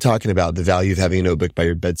 So I've been talking about the value of having a notebook by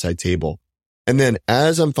your bedside table. And then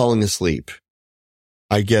as I'm falling asleep,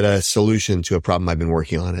 I get a solution to a problem I've been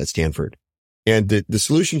working on at Stanford. And the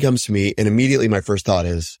solution comes to me, and immediately my first thought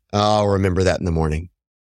is, I'll remember that in the morning.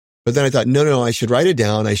 But then I thought, no, I should write it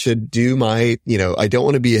down. I should do my, I don't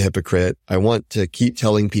want to be a hypocrite. I want to keep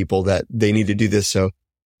telling people that they need to do this. And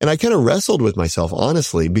I kind of wrestled with myself,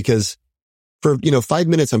 honestly, because for, 5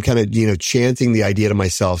 minutes, I'm kind of, chanting the idea to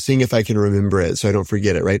myself, seeing if I can remember it so I don't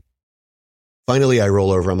forget it, right? Finally, I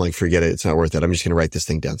roll over. I'm like, forget it. It's not worth it. I'm just going to write this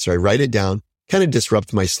thing down. So I write it down, kind of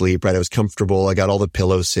disrupt my sleep, right? I was comfortable. I got all the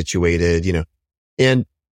pillows situated, and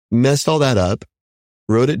messed all that up,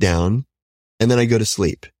 wrote it down, and then I go to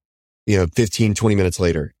sleep, 15, 20 minutes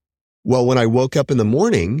later. Well, when I woke up in the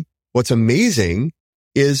morning, what's amazing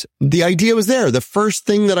is the idea was there. The first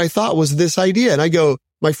thing that I thought was this idea. And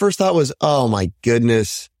my first thought was, oh my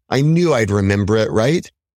goodness, I knew I'd remember it,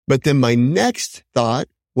 right? But then my next thought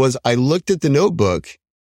was I looked at the notebook.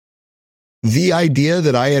 The idea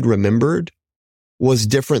that I had remembered was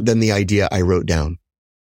different than the idea I wrote down.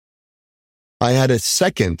 I had a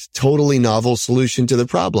second totally novel solution to the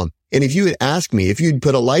problem. And if you had asked me, if you'd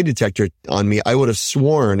put a lie detector on me, I would have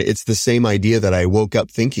sworn it's the same idea that I woke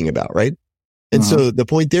up thinking about, right? And so the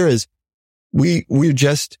point there is we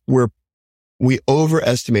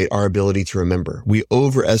overestimate our ability to remember. We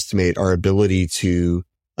overestimate our ability to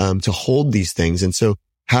hold these things. And so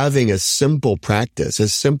having a simple practice,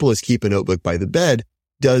 as simple as keep a notebook by the bed,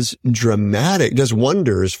 does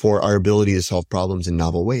wonders for our ability to solve problems in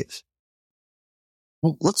novel ways.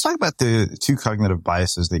 Well, let's talk about the two cognitive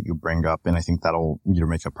biases that you bring up. And I think that'll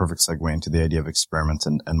make a perfect segue into the idea of experiments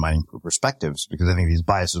and mining for perspectives, because I think these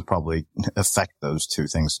biases probably affect those two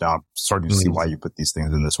things. Now I'm starting to see why you put these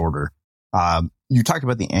things in this order. You talked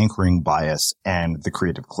about the anchoring bias and the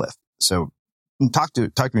creative cliff. So talk to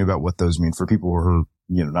me about what those mean for people who are,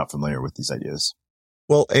 not familiar with these ideas.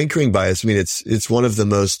 Well, anchoring bias, it's one of the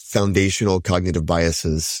most foundational cognitive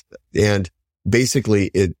biases. And basically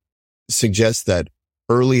it suggests that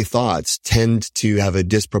early thoughts tend to have a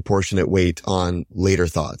disproportionate weight on later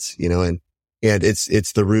thoughts, and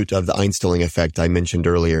it's the root of the Einstein effect I mentioned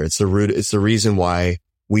earlier. It's the reason why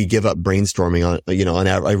we give up brainstorming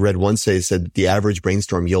I read once it said that the average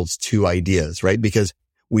brainstorm yields 2 ideas, right? Because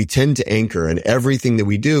we tend to anchor, and everything that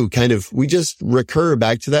we do we just recur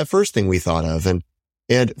back to that first thing we thought of.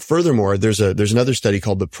 And furthermore, there's another study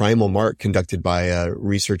called the Primal Mark conducted by a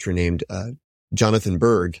researcher named, Jonathan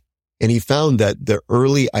Berg. And he found that the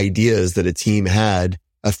early ideas that a team had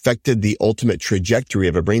affected the ultimate trajectory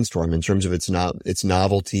of a brainstorm in terms of its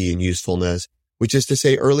novelty and usefulness, which is to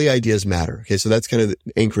say early ideas matter. Okay. So that's kind of the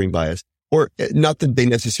anchoring bias, or not that they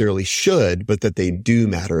necessarily should, but that they do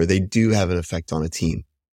matter. They do have an effect on a team.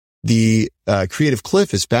 The creative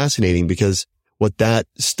cliff is fascinating because what that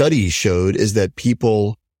study showed is that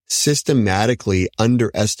people systematically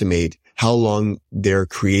underestimate how long their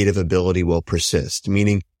creative ability will persist.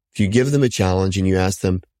 Meaning, if you give them a challenge and you ask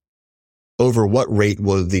them, over what rate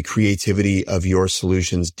will the creativity of your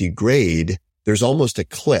solutions degrade, there's almost a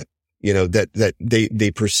clip, that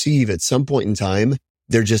they perceive at some point in time,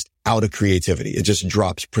 they're just out of creativity. It just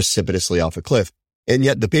drops precipitously off a cliff. And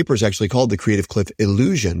yet the paper is actually called the creative cliff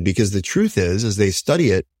illusion, because the truth is, as they study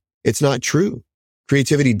it, it's not true.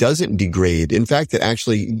 Creativity doesn't degrade. In fact,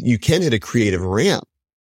 you can hit a creative ramp.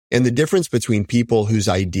 And the difference between people whose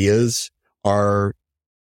ideas are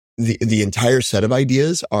the entire set of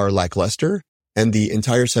ideas are lackluster and the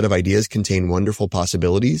entire set of ideas contain wonderful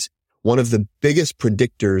possibilities. One of the biggest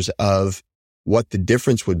predictors of what the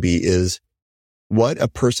difference would be is what a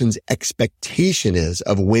person's expectation is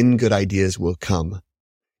of when good ideas will come.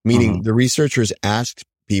 Meaning the researchers asked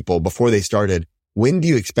people before they started, when do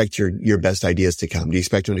you expect your best ideas to come? Do you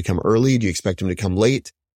expect them to come early? Do you expect them to come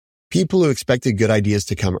late? People who expected good ideas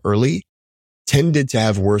to come early tended to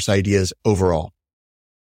have worse ideas overall.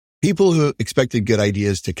 People who expected good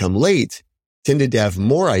ideas to come late tended to have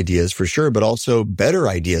more ideas for sure, but also better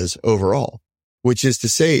ideas overall, which is to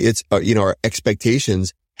say it's, our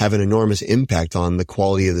expectations have an enormous impact on the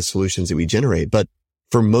quality of the solutions that we generate. But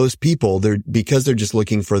for most people, because they're just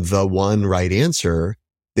looking for the one right answer,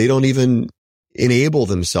 they don't even enable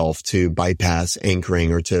themselves to bypass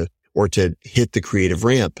anchoring or to hit the creative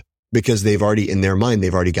ramp, because in their mind,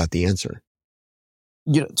 they've already got the answer.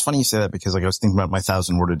 It's funny you say that, because I was thinking about my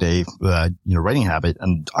 1,000-word a day, writing habit.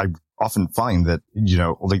 And I often find that,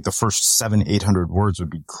 the first 700-800 words would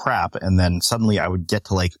be crap. And then suddenly I would get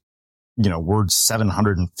to words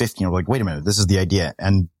 750. And I'm like, wait a minute, this is the idea.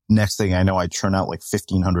 And next thing I know, I churn out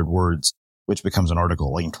 1,500 words, which becomes an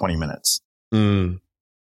article in 20 minutes.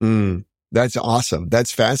 That's awesome.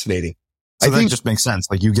 That's fascinating. So I think just makes sense.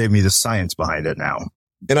 You gave me the science behind it now.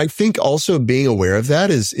 And I think also being aware of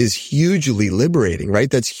that is hugely liberating, right?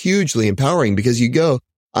 That's hugely empowering, because you go,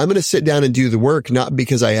 I'm going to sit down and do the work, not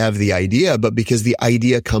because I have the idea, but because the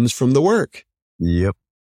idea comes from the work. Yep.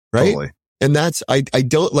 Right. Totally. And that's, I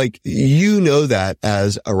don't that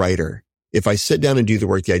as a writer. If I sit down and do the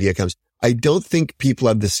work, the idea comes. I don't think people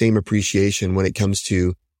have the same appreciation when it comes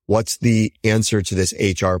to what's the answer to this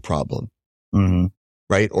HR problem.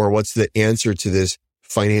 Right. Or what's the answer to this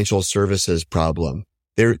financial services problem.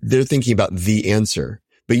 They're thinking about the answer.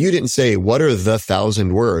 but you didn't say, what are the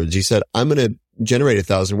 1,000 words? You said, I'm going to generate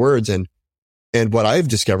 1,000 words. And what I've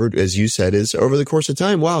discovered, as you said, is over the course of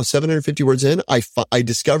time, wow, 750 words in, I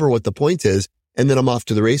discover what the point is, and then I'm off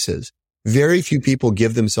to the races. Very few people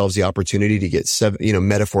give themselves the opportunity to get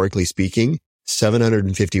metaphorically speaking,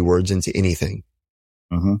 750 words into anything.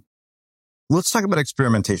 Mm-hmm. Let's talk about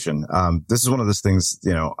experimentation. This is one of those things,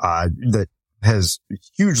 that has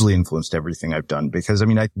hugely influenced everything I've done, because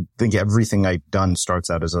I think everything I've done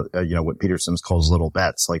starts out as what Peter Sims calls little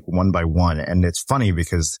bets, like one by one. And it's funny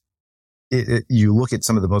because you look at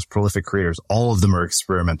some of the most prolific creators, all of them are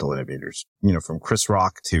experimental innovators, from Chris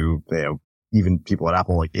Rock to, even people at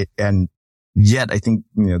Apple, and yet I think,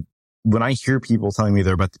 when I hear people telling me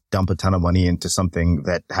they're about to dump a ton of money into something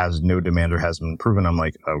that has no demand or hasn't been proven, I'm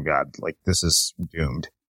like, oh God, this is doomed.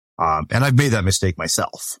 And I've made that mistake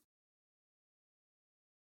myself.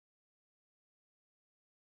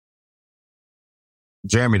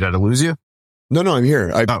 Jeremy, did I lose you? No, I'm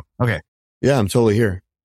here. Oh, okay. Yeah, I'm totally here.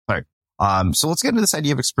 All right. So let's get into this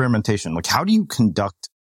idea of experimentation. How do you conduct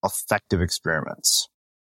effective experiments?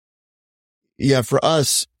 Yeah, for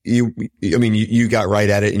us, you got right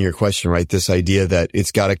at it in your question, right? This idea that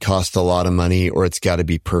it's got to cost a lot of money or it's got to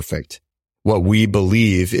be perfect. What we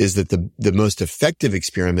believe is that the most effective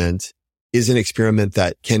experiment is an experiment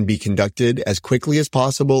that can be conducted as quickly as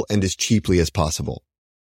possible and as cheaply as possible.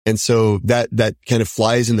 And so that kind of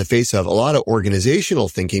flies in the face of a lot of organizational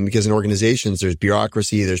thinking, because in organizations, there's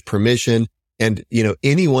bureaucracy, there's permission, and,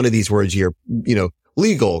 any one of these words here,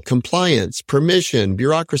 legal, compliance, permission,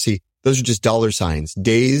 bureaucracy, those are just dollar signs,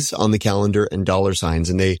 days on the calendar and dollar signs,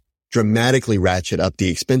 and they dramatically ratchet up the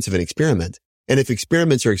expense of an experiment. And if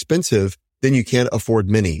experiments are expensive, then you can't afford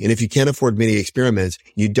many. And if you can't afford many experiments,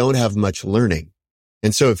 you don't have much learning.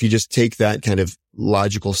 And so if you just take that kind of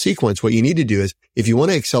logical sequence, what you need to do is, if you want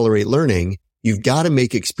to accelerate learning, you've got to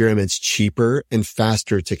make experiments cheaper and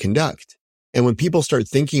faster to conduct. And when people start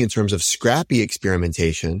thinking in terms of scrappy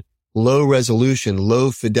experimentation, low resolution, low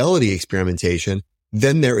fidelity experimentation,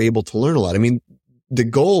 then they're able to learn a lot. The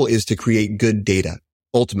goal is to create good data,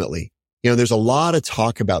 ultimately. There's a lot of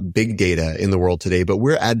talk about big data in the world today, but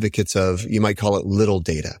we're advocates of, you might call it little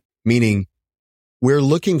data, meaning we're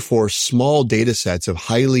looking for small data sets of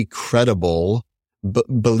highly credible,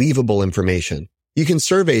 believable information. You can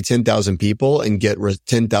survey 10,000 people and get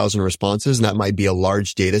 10,000 responses, and that might be a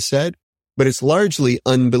large data set, but it's largely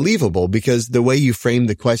unbelievable because the way you frame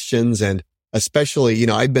the questions, and especially,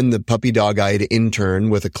 I've been the puppy dog-eyed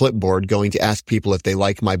intern with a clipboard going to ask people if they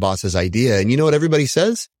like my boss's idea. And you know what everybody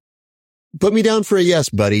says? Put me down for a yes,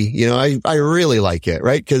 buddy. I really like it,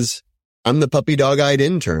 right? Because I'm the puppy dog-eyed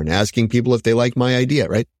intern asking people if they like my idea,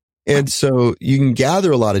 right? And so you can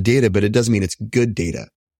gather a lot of data, but it doesn't mean it's good data.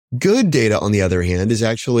 Good data, on the other hand, is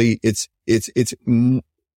actually, is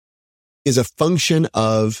a function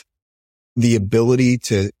of the ability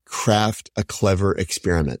to craft a clever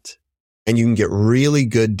experiment. And you can get really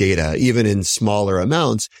good data, even in smaller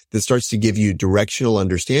amounts, that starts to give you directional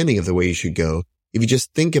understanding of the way you should go. If you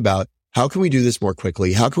just think about, how can we do this more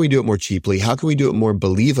quickly? How can we do it more cheaply? How can we do it more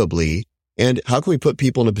believably? And how can we put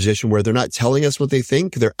people in a position where they're not telling us what they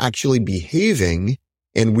think, they're actually behaving,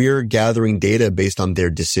 and we're gathering data based on their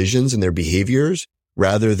decisions and their behaviors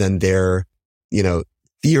rather than their,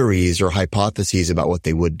 theories or hypotheses about what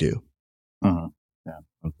they would do. Uh-huh. Yeah,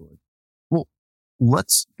 absolutely. Well,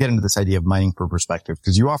 let's get into this idea of mining for perspective,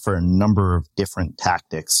 because you offer a number of different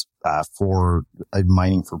tactics for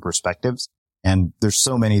mining for perspectives. And there's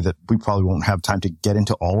so many that we probably won't have time to get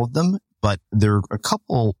into all of them, but there are a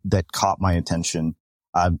couple that caught my attention.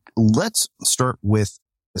 Let's start with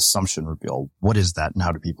assumption reveal. What is that and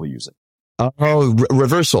how do people use it?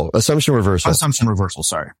 Reversal. Assumption reversal. Assumption reversal,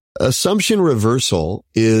 sorry. Assumption reversal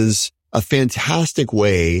is a fantastic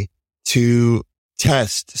way to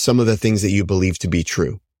test some of the things that you believe to be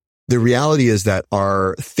true. The reality is that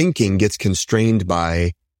our thinking gets constrained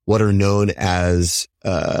by what are known as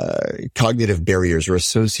cognitive barriers or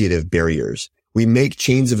associative barriers. We make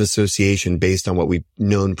chains of association based on what we've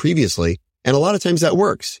known previously. And a lot of times that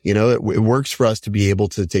works. It works for us to be able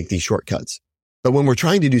to take these shortcuts. But when we're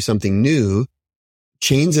trying to do something new,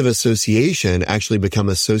 chains of association actually become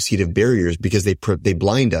associative barriers because they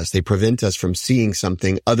blind us. They prevent us from seeing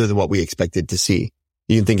something other than what we expected to see.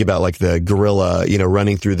 You can think about like the gorilla,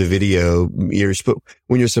 running through the video. When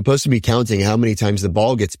you're supposed to be counting how many times the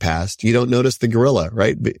ball gets passed, you don't notice the gorilla,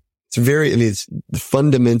 right? But it's the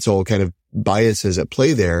fundamental kind of biases at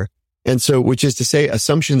play there. And so, which is to say,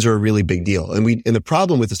 assumptions are a really big deal. And the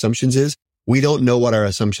problem with assumptions is we don't know what our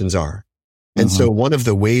assumptions are. And so one of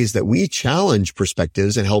the ways that we challenge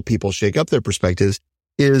perspectives and help people shake up their perspectives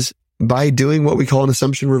is by doing what we call an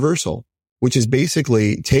assumption reversal, which is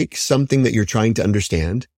basically take something that you're trying to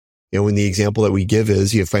understand. In the example that we give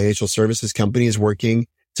is a financial services company is working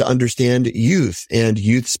to understand youth and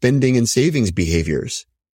youth spending and savings behaviors.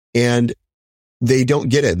 And they don't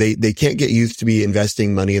get it. They can't get youth to be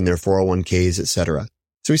investing money in their 401ks, et cetera.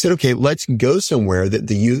 So we said, okay, let's go somewhere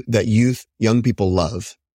that young people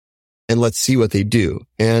love, and let's see what they do.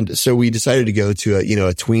 And so we decided to go to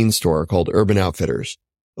a tween store called Urban Outfitters.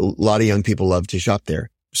 A lot of young people love to shop there.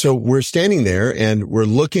 So we're standing there and we're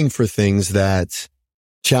looking for things that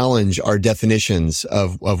challenge our definitions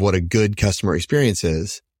of what a good customer experience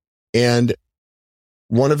is. And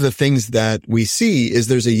one of the things that we see is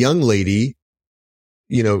there's a young lady,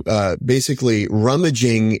 basically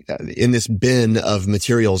rummaging in this bin of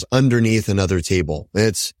materials underneath another table.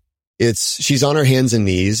 She's on her hands and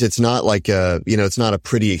knees. It's not like it's not a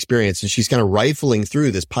pretty experience. And she's kind of rifling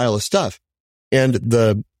through this pile of stuff. And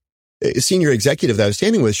the senior executive that I was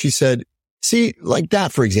standing with, she said, see, like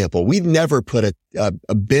that, for example, we'd never put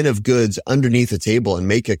a bin of goods underneath a table and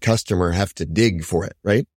make a customer have to dig for it,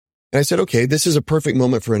 right? And I said, okay, this is a perfect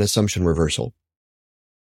moment for an assumption reversal.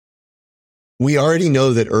 We already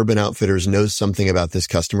know that Urban Outfitters knows something about this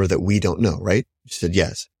customer that we don't know, right? She said,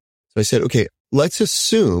 yes. So I said, okay, let's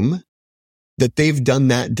assume that they've done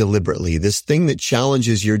that deliberately. This thing that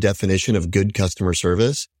challenges your definition of good customer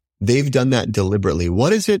service, they've done that deliberately.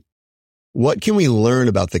 What is it? What can we learn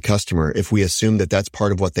about the customer if we assume that that's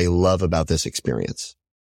part of what they love about this experience?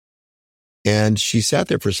 And she sat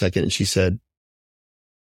there for a second and she said,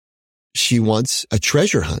 she wants a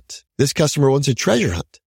treasure hunt. This customer wants a treasure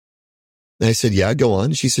hunt. And I said, yeah, go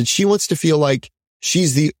on. She said, she wants to feel like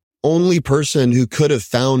she's the only person who could have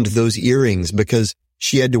found those earrings because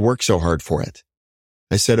she had to work so hard for it.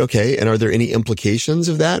 I said, okay. And are there any implications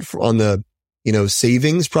of that on the,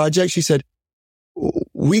 savings project? She said,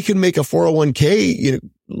 we could make a 401k,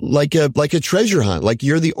 like a treasure hunt. Like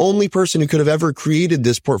you're the only person who could have ever created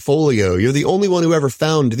this portfolio. You're the only one who ever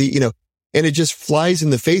found and it just flies in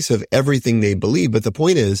the face of everything they believe. But the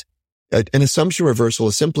point is, an assumption reversal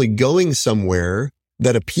is simply going somewhere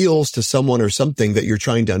that appeals to someone or something that you're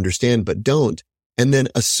trying to understand, but don't. And then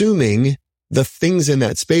assuming the things in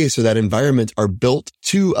that space or that environment are built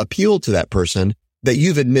to appeal to that person that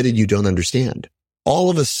you've admitted you don't understand. All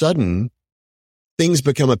of a sudden, things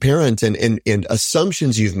become apparent and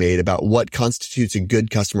assumptions you've made about what constitutes a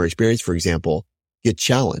good customer experience, for example, get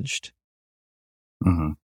challenged.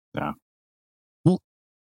 Mm-hmm. Yeah. Well,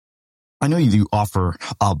 I know you offer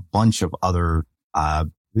a bunch of other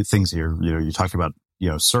things here. You talked about,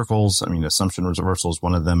 circles. I mean, assumption reversal is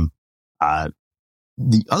one of them.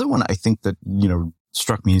 The other one I think that,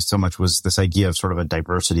 struck me so much was this idea of sort of a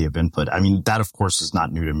diversity of input. I mean, that of course is not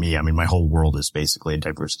new to me. I mean, my whole world is basically a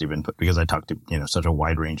diversity of input because I talk to, such a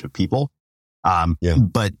wide range of people.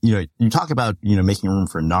 But, you talk about, making room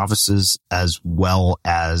for novices as well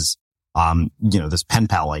as, this pen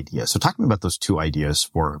pal idea. So talk to me about those two ideas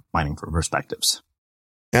for mining for perspectives.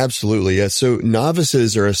 Absolutely. Yeah. So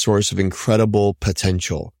novices are a source of incredible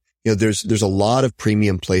potential. There's a lot of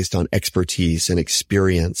premium placed on expertise and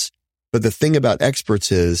experience. But the thing about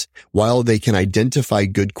experts is while they can identify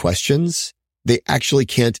good questions, they actually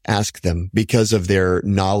can't ask them because of their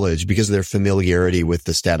knowledge, because of their familiarity with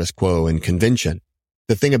the status quo and convention.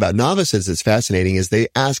 The thing about novices that's fascinating is they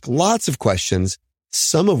ask lots of questions,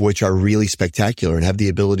 some of which are really spectacular and have the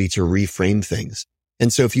ability to reframe things.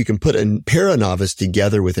 And so if you can put a para-novice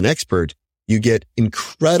together with an expert, you get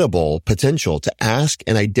incredible potential to ask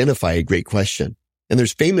and identify a great question. And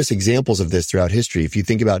there's famous examples of this throughout history. If you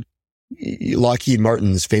think about Lockheed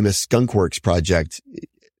Martin's famous Skunk Works project,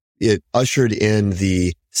 it ushered in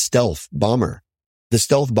the stealth bomber. The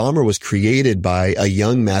stealth bomber was created by a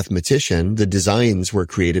young mathematician. The designs were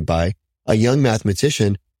created by a young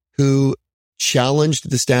mathematician who challenged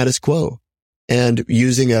the status quo and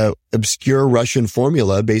using a obscure Russian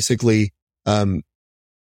formula, basically,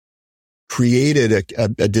 created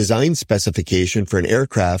a design specification for an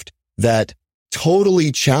aircraft that totally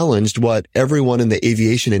challenged what everyone in the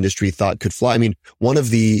aviation industry thought could fly. I mean, one of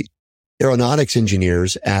the aeronautics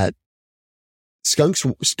engineers at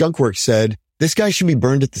Skunk Works said, this guy should be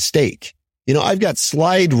burned at the stake. I've got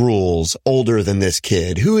slide rules older than this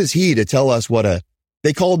kid. Who is he to tell us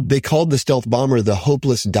they called the stealth bomber the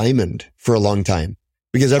hopeless diamond for a long time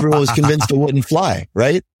because everyone was convinced it wouldn't fly,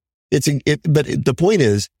 right? But the point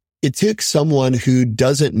is, it took someone who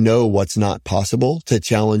doesn't know what's not possible to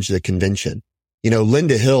challenge the convention.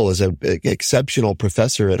 Linda Hill is an exceptional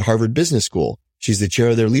professor at Harvard Business School. She's the chair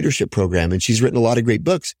of their leadership program, and she's written a lot of great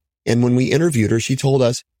books. And when we interviewed her, she told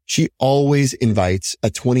us she always invites a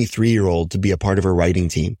 23-year-old to be a part of her writing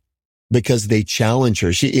team because they challenge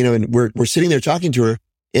her. She, and we're sitting there talking to her,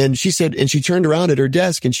 and she said, and she turned around at her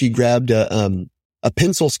desk and she grabbed a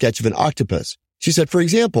pencil sketch of an octopus. She said, for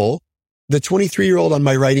example, the 23-year-old on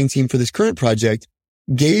my writing team for this current project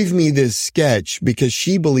gave me this sketch because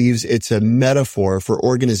she believes it's a metaphor for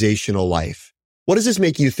organizational life. What does this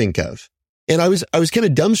make you think of? And I was kind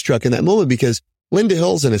of dumbstruck in that moment because Linda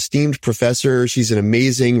Hill's an esteemed professor. She's an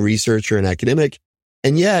amazing researcher and academic.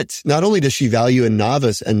 And yet, not only does she value a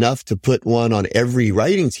novice enough to put one on every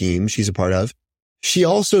writing team she's a part of, she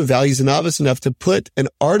also values a novice enough to put an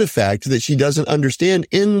artifact that she doesn't understand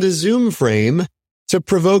in the Zoom frame to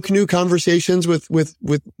provoke new conversations with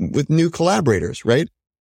new collaborators, right?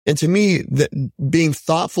 And to me, that being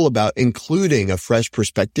thoughtful about including a fresh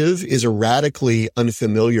perspective is a radically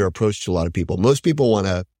unfamiliar approach to a lot of people. Most people want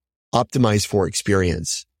to optimize for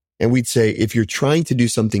experience. And we'd say, if you're trying to do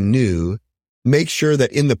something new, make sure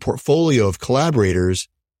that in the portfolio of collaborators,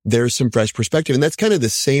 there's some fresh perspective. And that's kind of the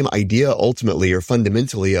same idea ultimately or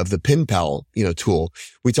fundamentally of the pen pal, tool.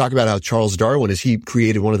 We talk about how Charles Darwin, as he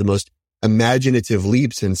created one of the most imaginative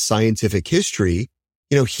leaps in scientific history,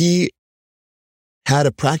 he had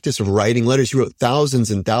a practice of writing letters. He wrote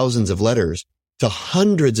thousands and thousands of letters to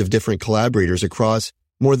hundreds of different collaborators across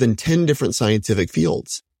more than 10 different scientific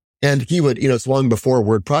fields. And he would, it's long before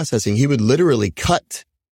word processing, he would literally cut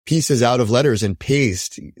pieces out of letters and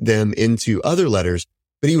paste them into other letters.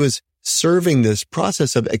 But he was serving this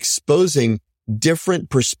process of exposing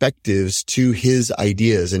different perspectives to his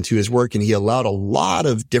ideas and to his work. And he allowed a lot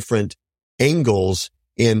of different angles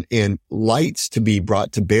and lights to be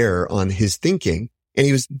brought to bear on his thinking. And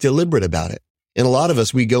he was deliberate about it. And a lot of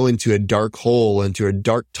us, we go into a dark hole, into a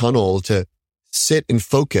dark tunnel to sit and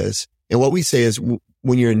focus. And what we say is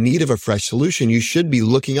when you're in need of a fresh solution, you should be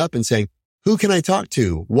looking up and saying, who can I talk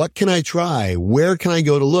to? What can I try? Where can I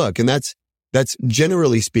go to look? And that's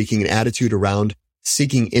generally speaking an attitude around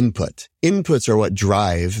seeking input. Inputs are what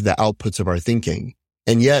drive the outputs of our thinking.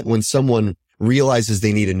 And yet when someone realizes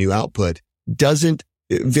they need a new output,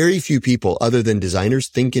 very few people other than designers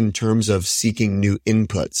think in terms of seeking new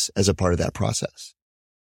inputs as a part of that process.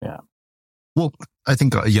 Yeah. Well, I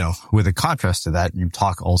think, with a contrast to that, you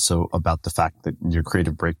talk also about the fact that your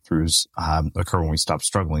creative breakthroughs occur when we stop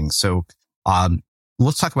struggling. So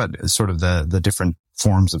let's talk about sort of the different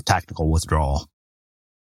forms of tactical withdrawal.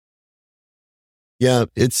 Yeah,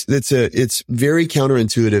 it's very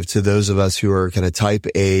counterintuitive to those of us who are kind of type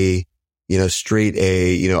A, straight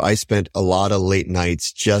A. I spent a lot of late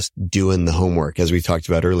nights just doing the homework, as we talked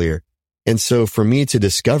about earlier. And so for me to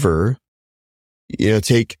discover,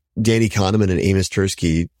 take Danny Kahneman and Amos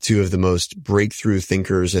Tversky, two of the most breakthrough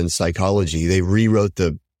thinkers in psychology. They rewrote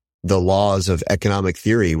the laws of economic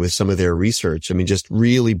theory with some of their research. I mean, just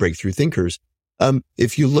really breakthrough thinkers.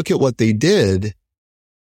 If you look at what they did,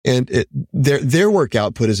 and their work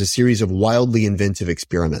output is a series of wildly inventive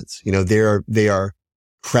experiments. They are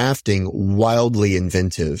crafting wildly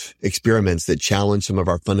inventive experiments that challenge some of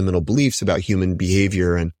our fundamental beliefs about human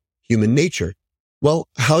behavior and human nature. Well,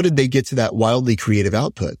 how did they get to that wildly creative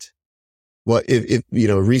output? Well, if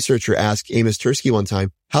a researcher asked Amos Tversky one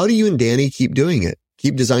time, how do you and Danny keep doing it?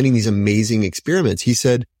 Keep designing these amazing experiments? He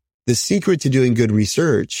said, the secret to doing good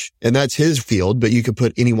research, and that's his field, but you could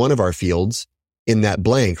put any one of our fields in that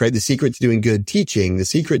blank, right? The secret to doing good teaching, the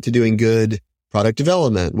secret to doing good product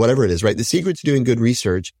development, whatever it is, right? The secret to doing good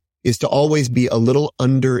research is to always be a little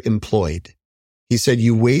underemployed. He said,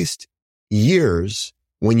 you waste years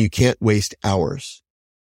when you can't waste hours.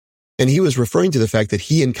 And he was referring to the fact that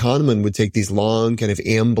he and Kahneman would take these long kind of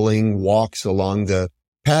ambling walks along the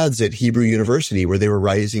paths at Hebrew University where they were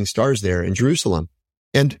rising stars there in Jerusalem.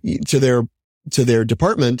 And to their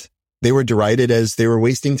department, they were derided as they were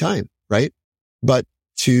wasting time, right? But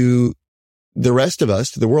to the rest of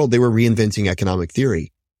us, to the world, they were reinventing economic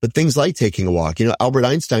theory. But things like taking a walk, Albert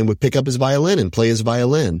Einstein would pick up his violin and play his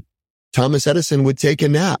violin. Thomas Edison would take a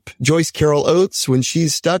nap. Joyce Carol Oates, when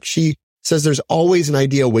she's stuck, she says there's always an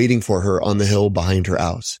idea waiting for her on the hill behind her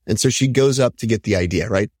house. And so she goes up to get the idea,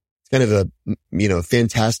 right? It's kind of a,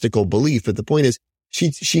 fantastical belief. But the point is,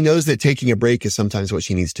 she knows that taking a break is sometimes what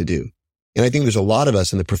she needs to do. And I think there's a lot of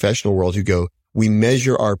us in the professional world who go, we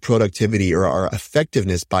measure our productivity or our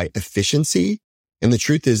effectiveness by efficiency. And the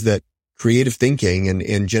truth is that creative thinking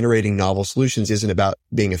and generating novel solutions isn't about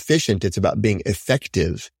being efficient. It's about being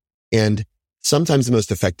effective. And sometimes the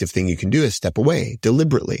most effective thing you can do is step away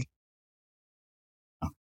deliberately.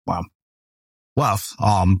 Wow.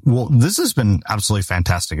 Well, this has been absolutely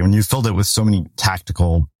fantastic. I mean, you filled it with so many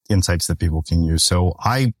tactical insights that people can use. So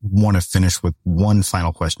I want to finish with one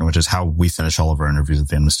final question, which is how we finish all of our interviews with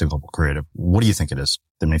the Unmistakable Creative. What do you think it is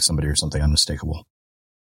that makes somebody or something unmistakable?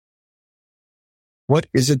 What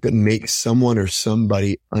is it that makes someone or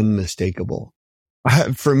somebody unmistakable?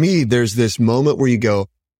 For me, there's this moment where you go,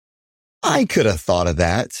 I could have thought of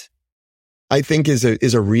that. I think is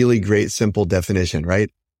a really great, simple definition, right?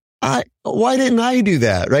 Why didn't I do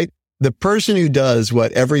that, right? The person who does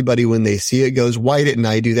what everybody, when they see it, goes, why didn't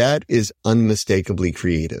I do that, is unmistakably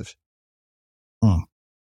creative.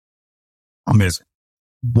 Amazing.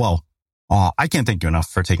 Well, I can't thank you enough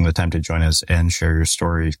for taking the time to join us and share your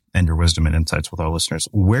story and your wisdom and insights with our listeners.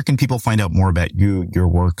 Where can people find out more about you, your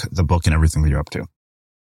work, the book, and everything that you're up to?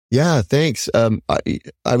 Yeah, thanks.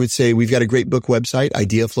 I would say we've got a great book website,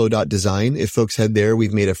 ideaflow.design. If folks head there,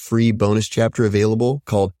 we've made a free bonus chapter available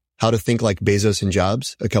called How to Think Like Bezos and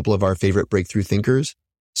Jobs, a couple of our favorite breakthrough thinkers.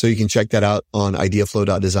 So you can check that out on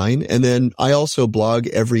ideaflow.design. And then I also blog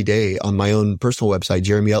every day on my own personal website,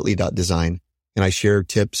 jeremyutley.design. And I share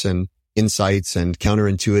tips and insights and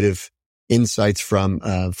counterintuitive insights from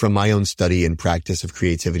my own study and practice of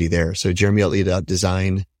creativity there. So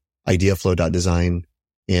jeremyutley.design, ideaflow.design.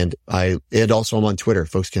 And also I'm on Twitter.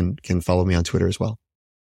 Folks can follow me on Twitter as well.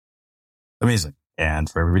 Amazing. And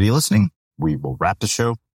for everybody listening, we will wrap the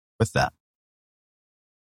show with that.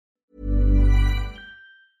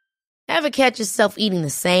 Ever catch yourself eating the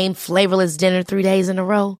same flavorless dinner 3 days in a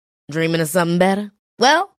row? Dreaming of something better?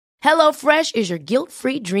 Well, HelloFresh is your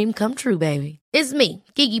guilt-free dream come true, baby. It's me,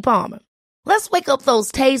 Keke Palmer. Let's wake up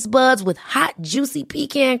those taste buds with hot, juicy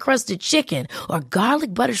pecan-crusted chicken or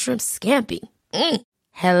garlic butter shrimp scampi.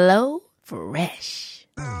 Hello Fresh.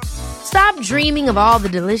 Stop dreaming of all the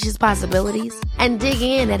delicious possibilities and dig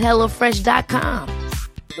in at HelloFresh.com.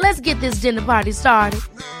 Let's get this dinner party started.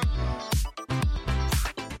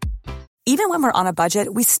 Even when we're on a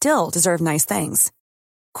budget, we still deserve nice things.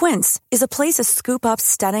 Quince is a place to scoop up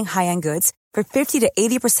stunning high-end goods for 50 to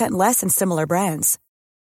 80% less than similar brands.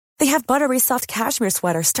 They have buttery soft cashmere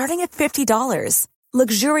sweaters starting at $50,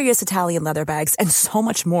 luxurious Italian leather bags, and so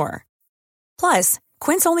much more. Plus,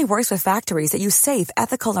 Quince only works with factories that use safe,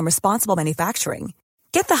 ethical, and responsible manufacturing.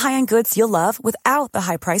 Get the high-end goods you'll love without the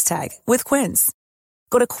high price tag with Quince.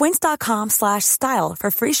 Go to quince.com/style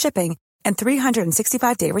for free shipping and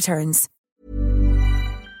 365-day returns.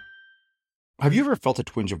 Have you ever felt a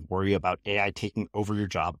twinge of worry about AI taking over your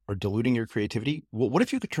job or diluting your creativity? Well, what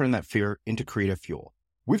if you could turn that fear into creative fuel?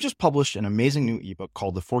 We've just published an amazing new ebook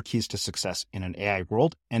called The 4 Keys to Success in an AI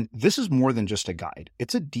World, and this is more than just a guide.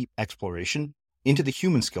 It's a deep exploration into the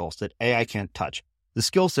human skills that AI can't touch, the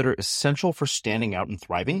skills that are essential for standing out and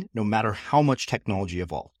thriving, no matter how much technology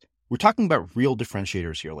evolves. We're talking about real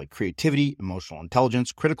differentiators here, like creativity, emotional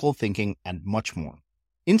intelligence, critical thinking, and much more.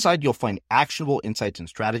 Inside, you'll find actionable insights and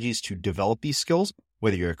strategies to develop these skills,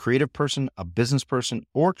 whether you're a creative person, a business person,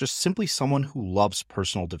 or just simply someone who loves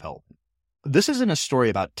personal development. This isn't a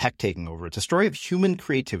story about tech taking over. It's a story of human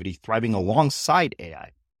creativity thriving alongside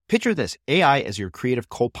AI. Picture this, AI as your creative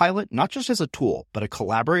co-pilot, not just as a tool, but a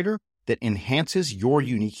collaborator that enhances your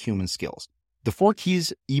unique human skills. The 4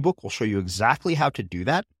 Keys ebook will show you exactly how to do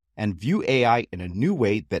that and view AI in a new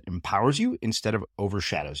way that empowers you instead of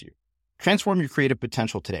overshadows you. Transform your creative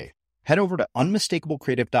potential today. Head over to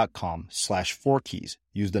unmistakablecreative.com/4keys.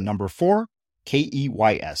 Use the number 4,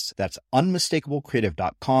 KEYS. That's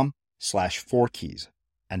unmistakablecreative.com/4keys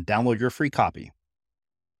and download your free copy.